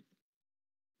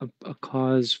a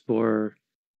cause for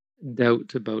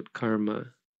doubt about karma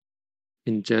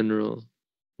in general.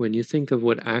 When you think of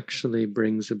what actually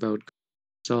brings about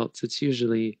results, it's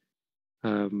usually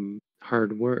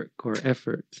hard work or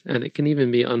effort, and it can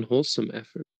even be unwholesome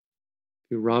effort.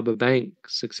 If you rob a bank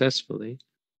successfully,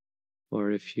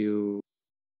 or if you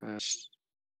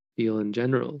steal in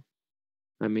general,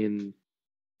 I mean,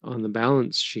 on the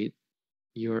balance sheet,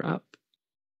 you're up,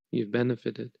 you've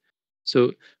benefited.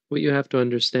 So what you have to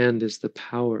understand is the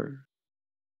power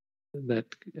that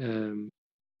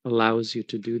allows you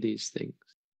to do these things.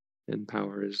 And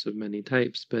power is of many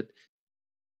types, but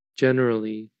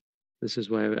generally, this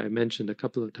is why I mentioned a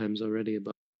couple of times already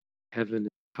about heaven is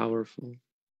powerful.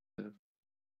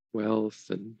 Wealth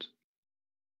and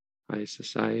high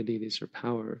society, these are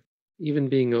power. Even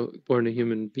being born a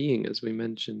human being, as we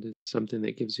mentioned, is something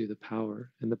that gives you the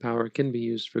power. And the power can be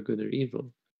used for good or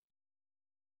evil,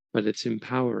 but it's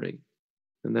empowering.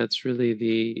 And that's really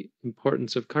the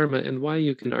importance of karma, and why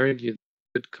you can argue that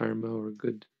good karma or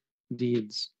good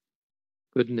deeds,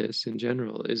 goodness in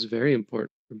general, is very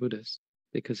important for Buddhists.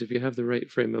 Because if you have the right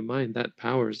frame of mind, that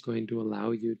power is going to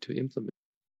allow you to implement.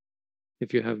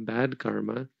 If you have bad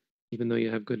karma, even though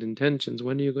you have good intentions,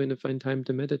 when are you going to find time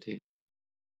to meditate?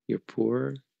 You're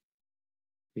poor,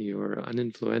 you're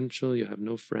uninfluential, you have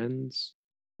no friends,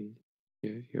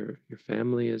 your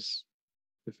family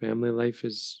life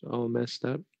is all messed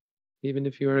up. Even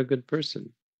if you are a good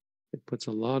person, it puts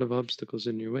a lot of obstacles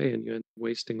in your way, and you end up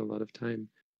wasting a lot of time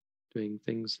doing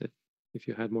things that, if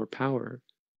you had more power,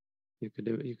 you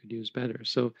could use better.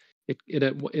 So it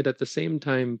at the same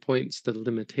time points to the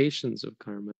limitations of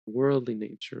karma, the worldly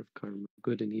nature of karma,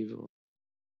 good and evil,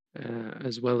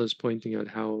 as well as pointing out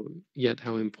how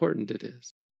important it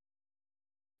is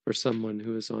for someone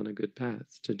who is on a good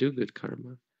path to do good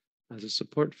karma as a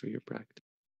support for your practice.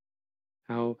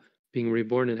 How being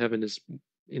reborn in heaven is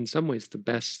in some ways the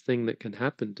best thing that can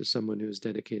happen to someone who is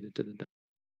dedicated to the Dhamma,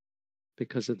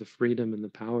 because of the freedom and the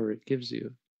power it gives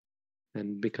you,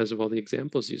 and because of all the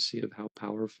examples you see of how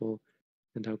powerful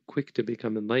and how quick to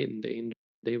become enlightened angels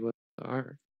and devas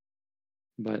are.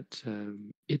 But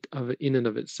it in and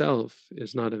of itself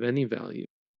is not of any value.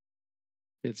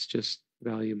 It's just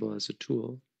valuable as a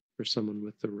tool for someone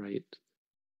with the right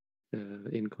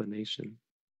inclination.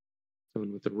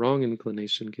 Someone with the wrong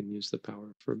inclination can use the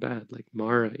power for bad, like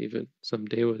Mara. Even some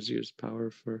devas use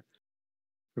power for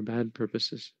bad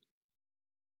purposes.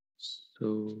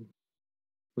 So,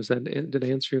 was that? Did I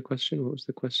answer your question? What was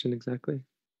the question exactly?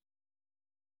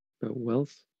 About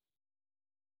wealth?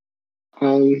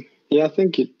 Yeah, I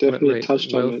think you definitely Right.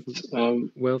 touched on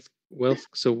it. Wealth.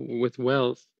 So with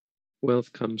wealth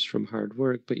comes from hard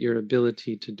work, but your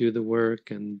ability to do the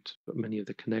work and many of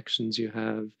the connections you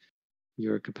have,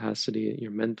 your capacity,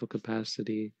 your mental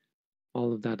capacity,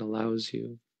 all of that allows you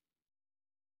to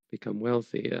become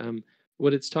wealthy.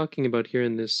 What it's talking about here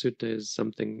in this sutta is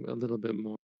something a little bit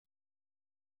more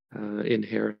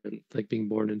inherent, like being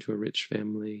born into a rich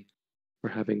family or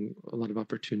having a lot of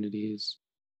opportunities,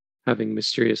 having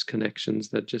mysterious connections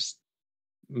that just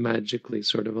magically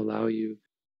sort of allow you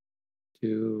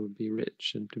to be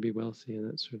rich and to be wealthy in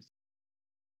that sort of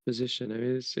position. I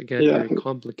mean, it's again very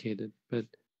complicated, but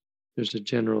there's a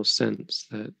general sense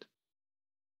that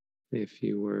if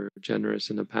you were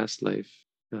generous in a past life,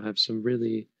 you'll have some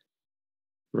really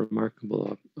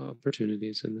remarkable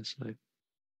opportunities in this life.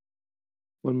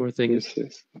 One more thing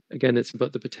is, again, it's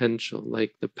about the potential,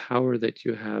 like the power that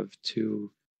you have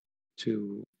to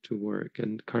work,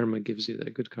 and karma gives you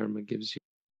that. Good karma gives you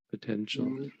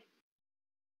potential,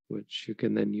 which you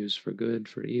can then use for good,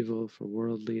 for evil, for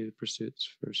worldly pursuits,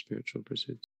 for spiritual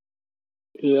pursuits.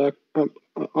 Yeah,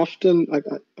 often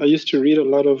I used to read a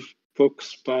lot of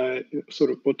books by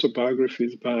sort of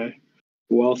autobiographies by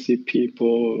wealthy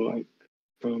people,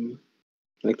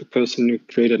 like the person who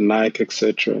created Nike,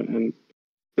 etc. And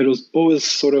it was always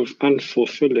sort of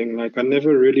unfulfilling. Like I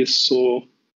never really saw,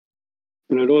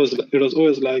 and it was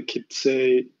always like he'd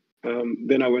say,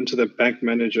 then I went to the bank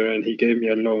manager and he gave me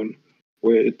a loan,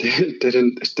 where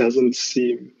it doesn't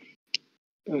seem.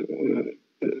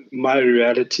 My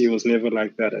reality was never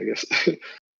like that, I guess,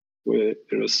 where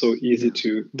it was so easy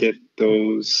to get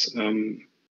those. Then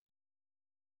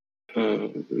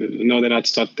I'd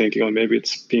start thinking, oh, maybe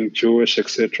it's being Jewish,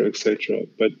 etc., etc.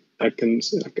 But I can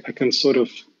sort of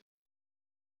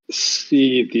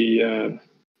see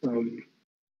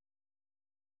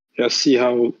see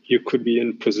how you could be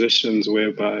in positions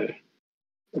whereby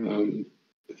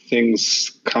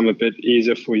things come a bit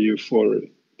easier for you for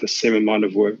the same amount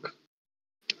of work.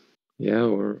 Yeah,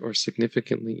 or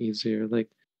significantly easier. Like,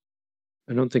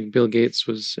 I don't think Bill Gates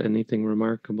was anything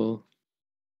remarkable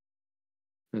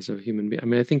as a human being. I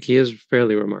mean, I think he is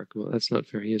fairly remarkable. That's not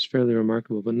fair. He is fairly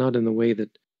remarkable, but not in the way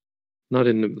that, not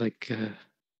in like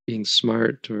being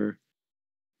smart, or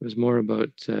it was more about,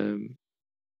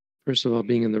 first of all,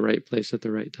 being in the right place at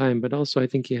the right time, but also I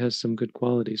think he has some good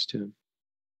qualities to him.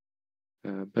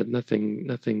 But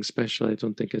nothing special, I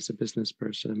don't think, as a business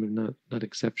person. I mean, not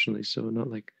exceptionally so, not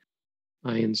like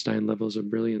Einstein levels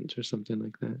of brilliance or something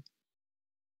like that.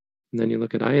 And then you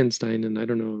look at Einstein, and I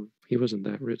don't know, he wasn't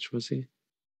that rich, was he?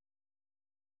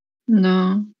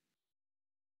 No.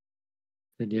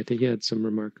 And yet he had some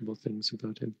remarkable things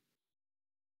about him.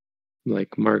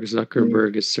 Like Mark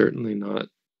Zuckerberg is certainly not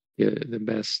the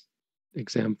best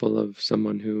example of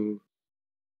someone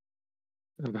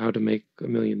of how to make $1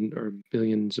 million or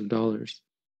billions of dollars.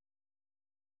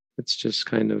 It's just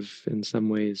kind of, in some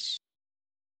ways,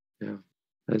 yeah,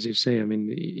 as you say, I mean,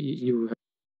 you have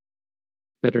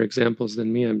better examples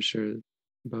than me, I'm sure,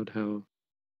 about how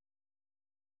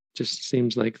it just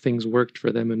seems like things worked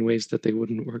for them in ways that they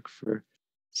wouldn't work for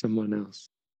someone else.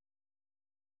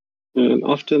 And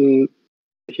often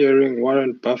hearing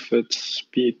Warren Buffett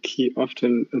speak, he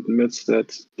often admits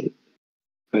that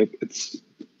it's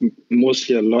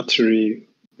mostly a lottery,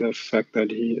 the fact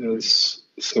that he is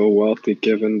so wealthy,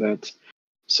 given that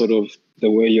sort of the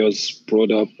way he was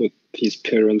brought up with his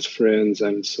parents, friends,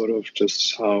 and sort of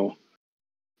just how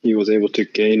he was able to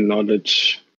gain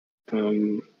knowledge,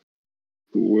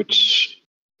 which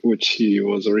he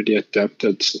was already adept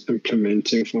at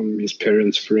implementing from his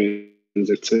parents, friends,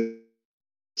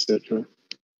 etc.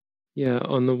 Yeah,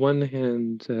 on the one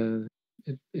hand,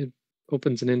 it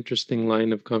opens an interesting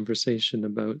line of conversation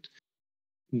about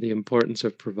the importance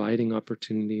of providing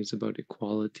opportunities, about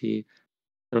equality.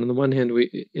 And on the one hand,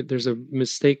 there's a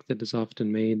mistake that is often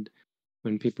made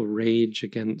when people rage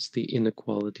against the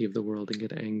inequality of the world and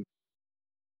get angry.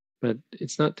 But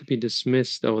it's not to be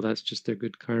dismissed, oh, that's just their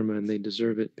good karma and they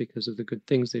deserve it because of the good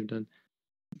things they've done.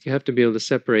 You have to be able to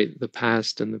separate the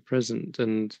past and the present,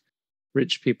 and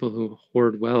rich people who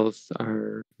hoard wealth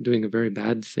are doing a very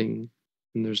bad thing,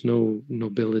 and there's no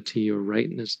nobility or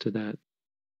rightness to that.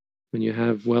 When you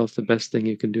have wealth, the best thing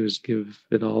you can do is give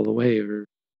it all away, or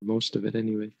most of it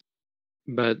anyway.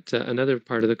 But another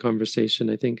part of the conversation,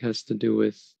 I think, has to do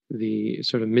with the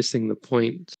sort of missing the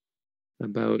point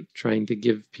about trying to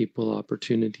give people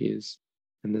opportunities.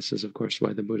 And this is, of course,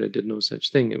 why the Buddha did no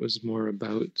such thing. It was more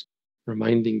about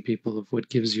reminding people of what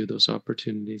gives you those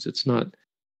opportunities. It's not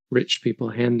rich people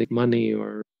handing money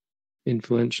or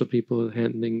influential people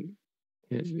handing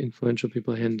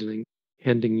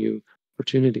you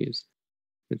opportunities.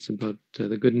 It's about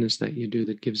the goodness that you do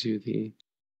that gives you the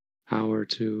power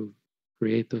to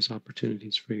create those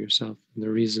opportunities for yourself. And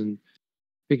the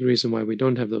big reason why we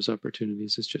don't have those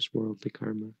opportunities is just worldly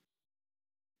karma.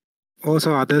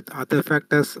 Also, other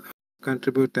factors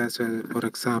contribute as well. For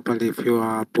example, if you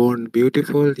are born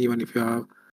beautiful, even if you are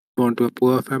born to a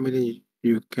poor family,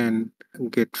 you can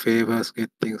get favors, get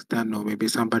things done, or maybe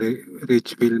somebody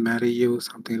rich will marry you,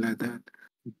 something like that.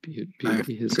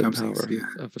 Beauty is a power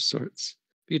of a sorts.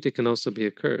 Beauty can also be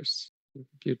a curse.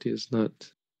 Beauty is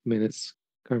not,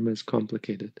 karma is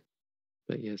complicated.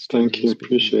 But yes, thank you,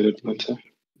 appreciate it, Bhante.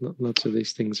 Lots of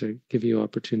these things give you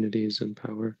opportunities and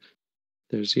power.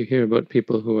 You hear about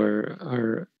people who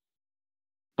are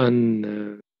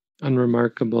unremarkable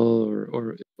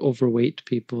or overweight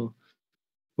people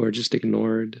who are just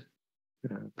ignored,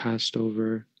 passed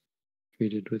over,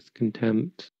 treated with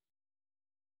contempt.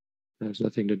 That has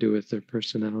nothing to do with their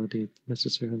personality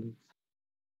necessarily.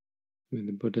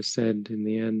 The Buddha said in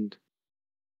the end,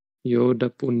 Yoda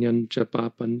punyancha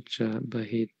papancha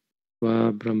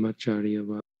bahitva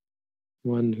brahmacharya.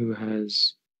 One who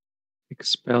has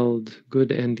expelled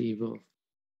good and evil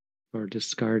or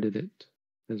discarded it,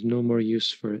 has no more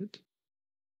use for it.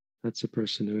 That's a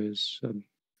person who is a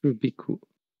true bhikkhu.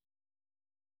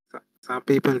 Some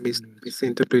people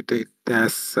misinterpret it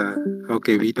as,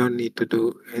 okay, we don't need to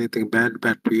do anything bad,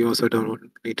 but we also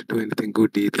don't need to do anything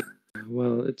good either.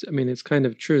 Well, it's kind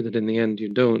of true that in the end you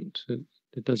don't.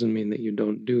 It doesn't mean that you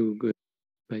don't do good,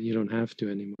 but you don't have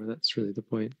to anymore. That's really the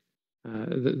point.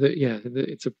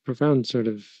 It's a profound sort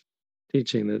of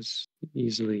teaching that's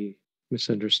easily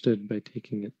misunderstood by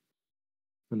taking it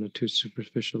on a too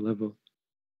superficial level.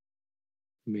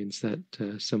 It means that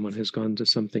someone has gone to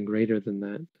something greater than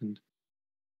that and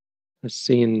has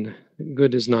seen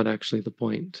good is not actually the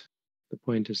point. The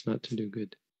point is not to do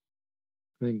good.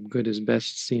 I think good is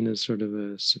best seen as sort of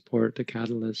a support, a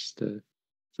catalyst,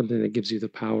 something that gives you the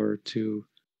power to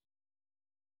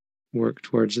work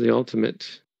towards the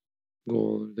ultimate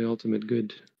goal, the ultimate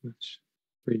good, which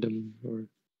freedom or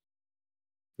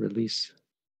release,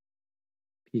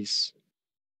 peace.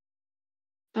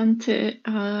 Bhante,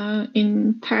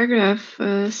 in paragraph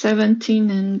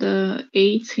 17 and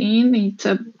 18, it's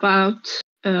about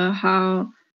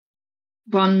how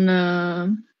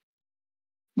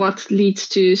what leads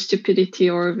to stupidity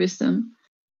or wisdom.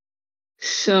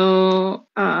 So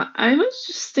I was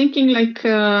just thinking,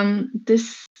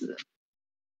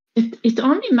 it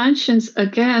only mentions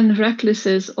again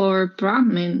recluses or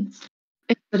Brahmins,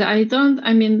 but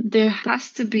there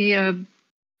has to be a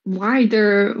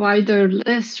wider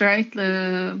list, right?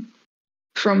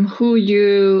 From who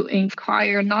you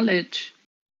inquire knowledge.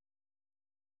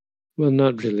 Well,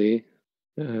 not really.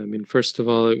 First of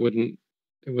all, it wouldn't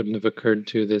have occurred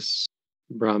to this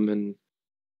Brahmin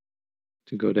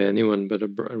to go to anyone but a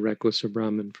recluse or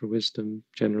Brahmin for wisdom,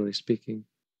 generally speaking.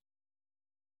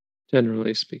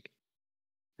 And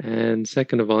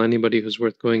second of all, anybody who's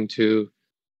worth going to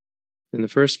in the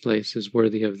first place is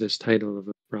worthy of this title of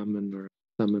a Brahmin or a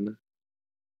Samana,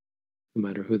 no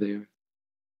matter who they are.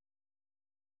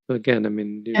 So again,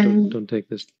 don't take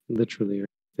this literally or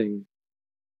anything.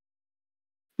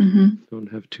 Mm-hmm.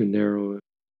 Don't have too narrow a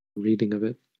reading of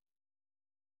it.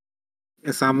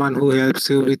 Someone who helps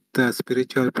you with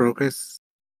spiritual progress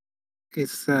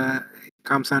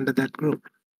comes under that group.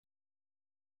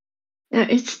 Yeah,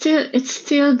 it's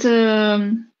still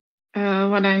the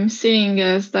what I'm seeing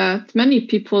is that many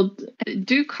people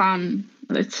do come,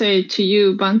 let's say, to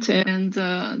you, Bhante, and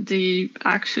they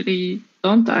actually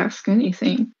don't ask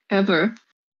anything ever.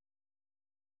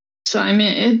 So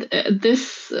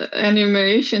this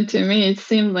enumeration to me, it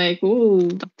seemed like, oh,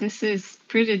 this is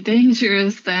pretty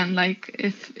dangerous. Then, like,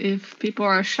 if people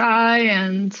are shy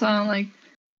and so on, like,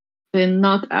 they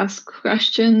not ask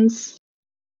questions.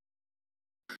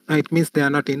 It means they are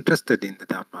not interested in the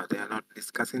Dhamma. They are not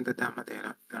discussing the Dhamma. They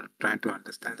are not trying to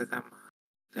understand the Dhamma.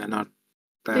 They are not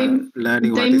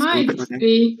learning what is good for them.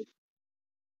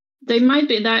 They might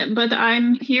be that, but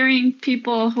I'm hearing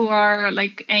people who are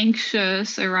like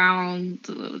anxious around,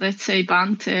 let's say,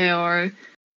 Bhante, or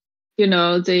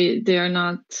they are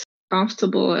not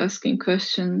comfortable asking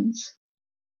questions.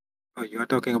 Oh, you are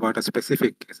talking about a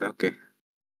specific case. Okay.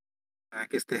 I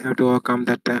guess they have to overcome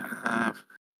that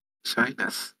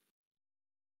shyness.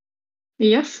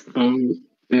 Yes.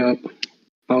 Yeah.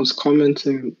 I was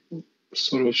commenting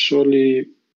sort of surely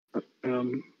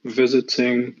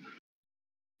visiting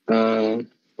a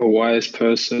wise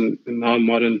person in our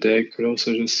modern day could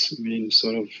also just mean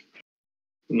sort of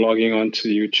logging onto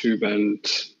YouTube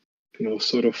and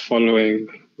sort of following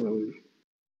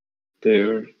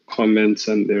their comments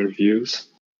and their views.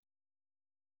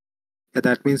 Yeah,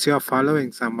 that means you are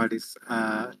following somebody's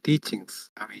teachings.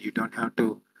 I mean, you don't have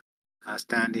to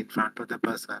stand in front of the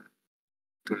person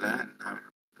to learn.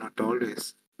 Not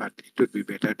always, but it would be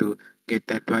better to get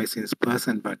the advice in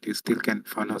person, but you still can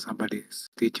follow somebody's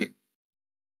teaching.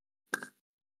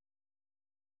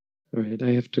 All right,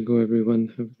 I have to go,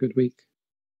 everyone. Have a good week.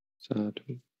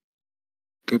 Sadhu.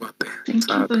 Thank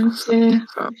you, Bante.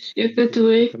 Wish you a good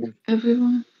week,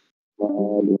 everyone.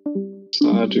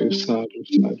 Sadhu, sadhu,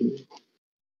 sadhu.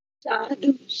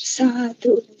 Sadhu,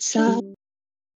 sadhu, sadhu.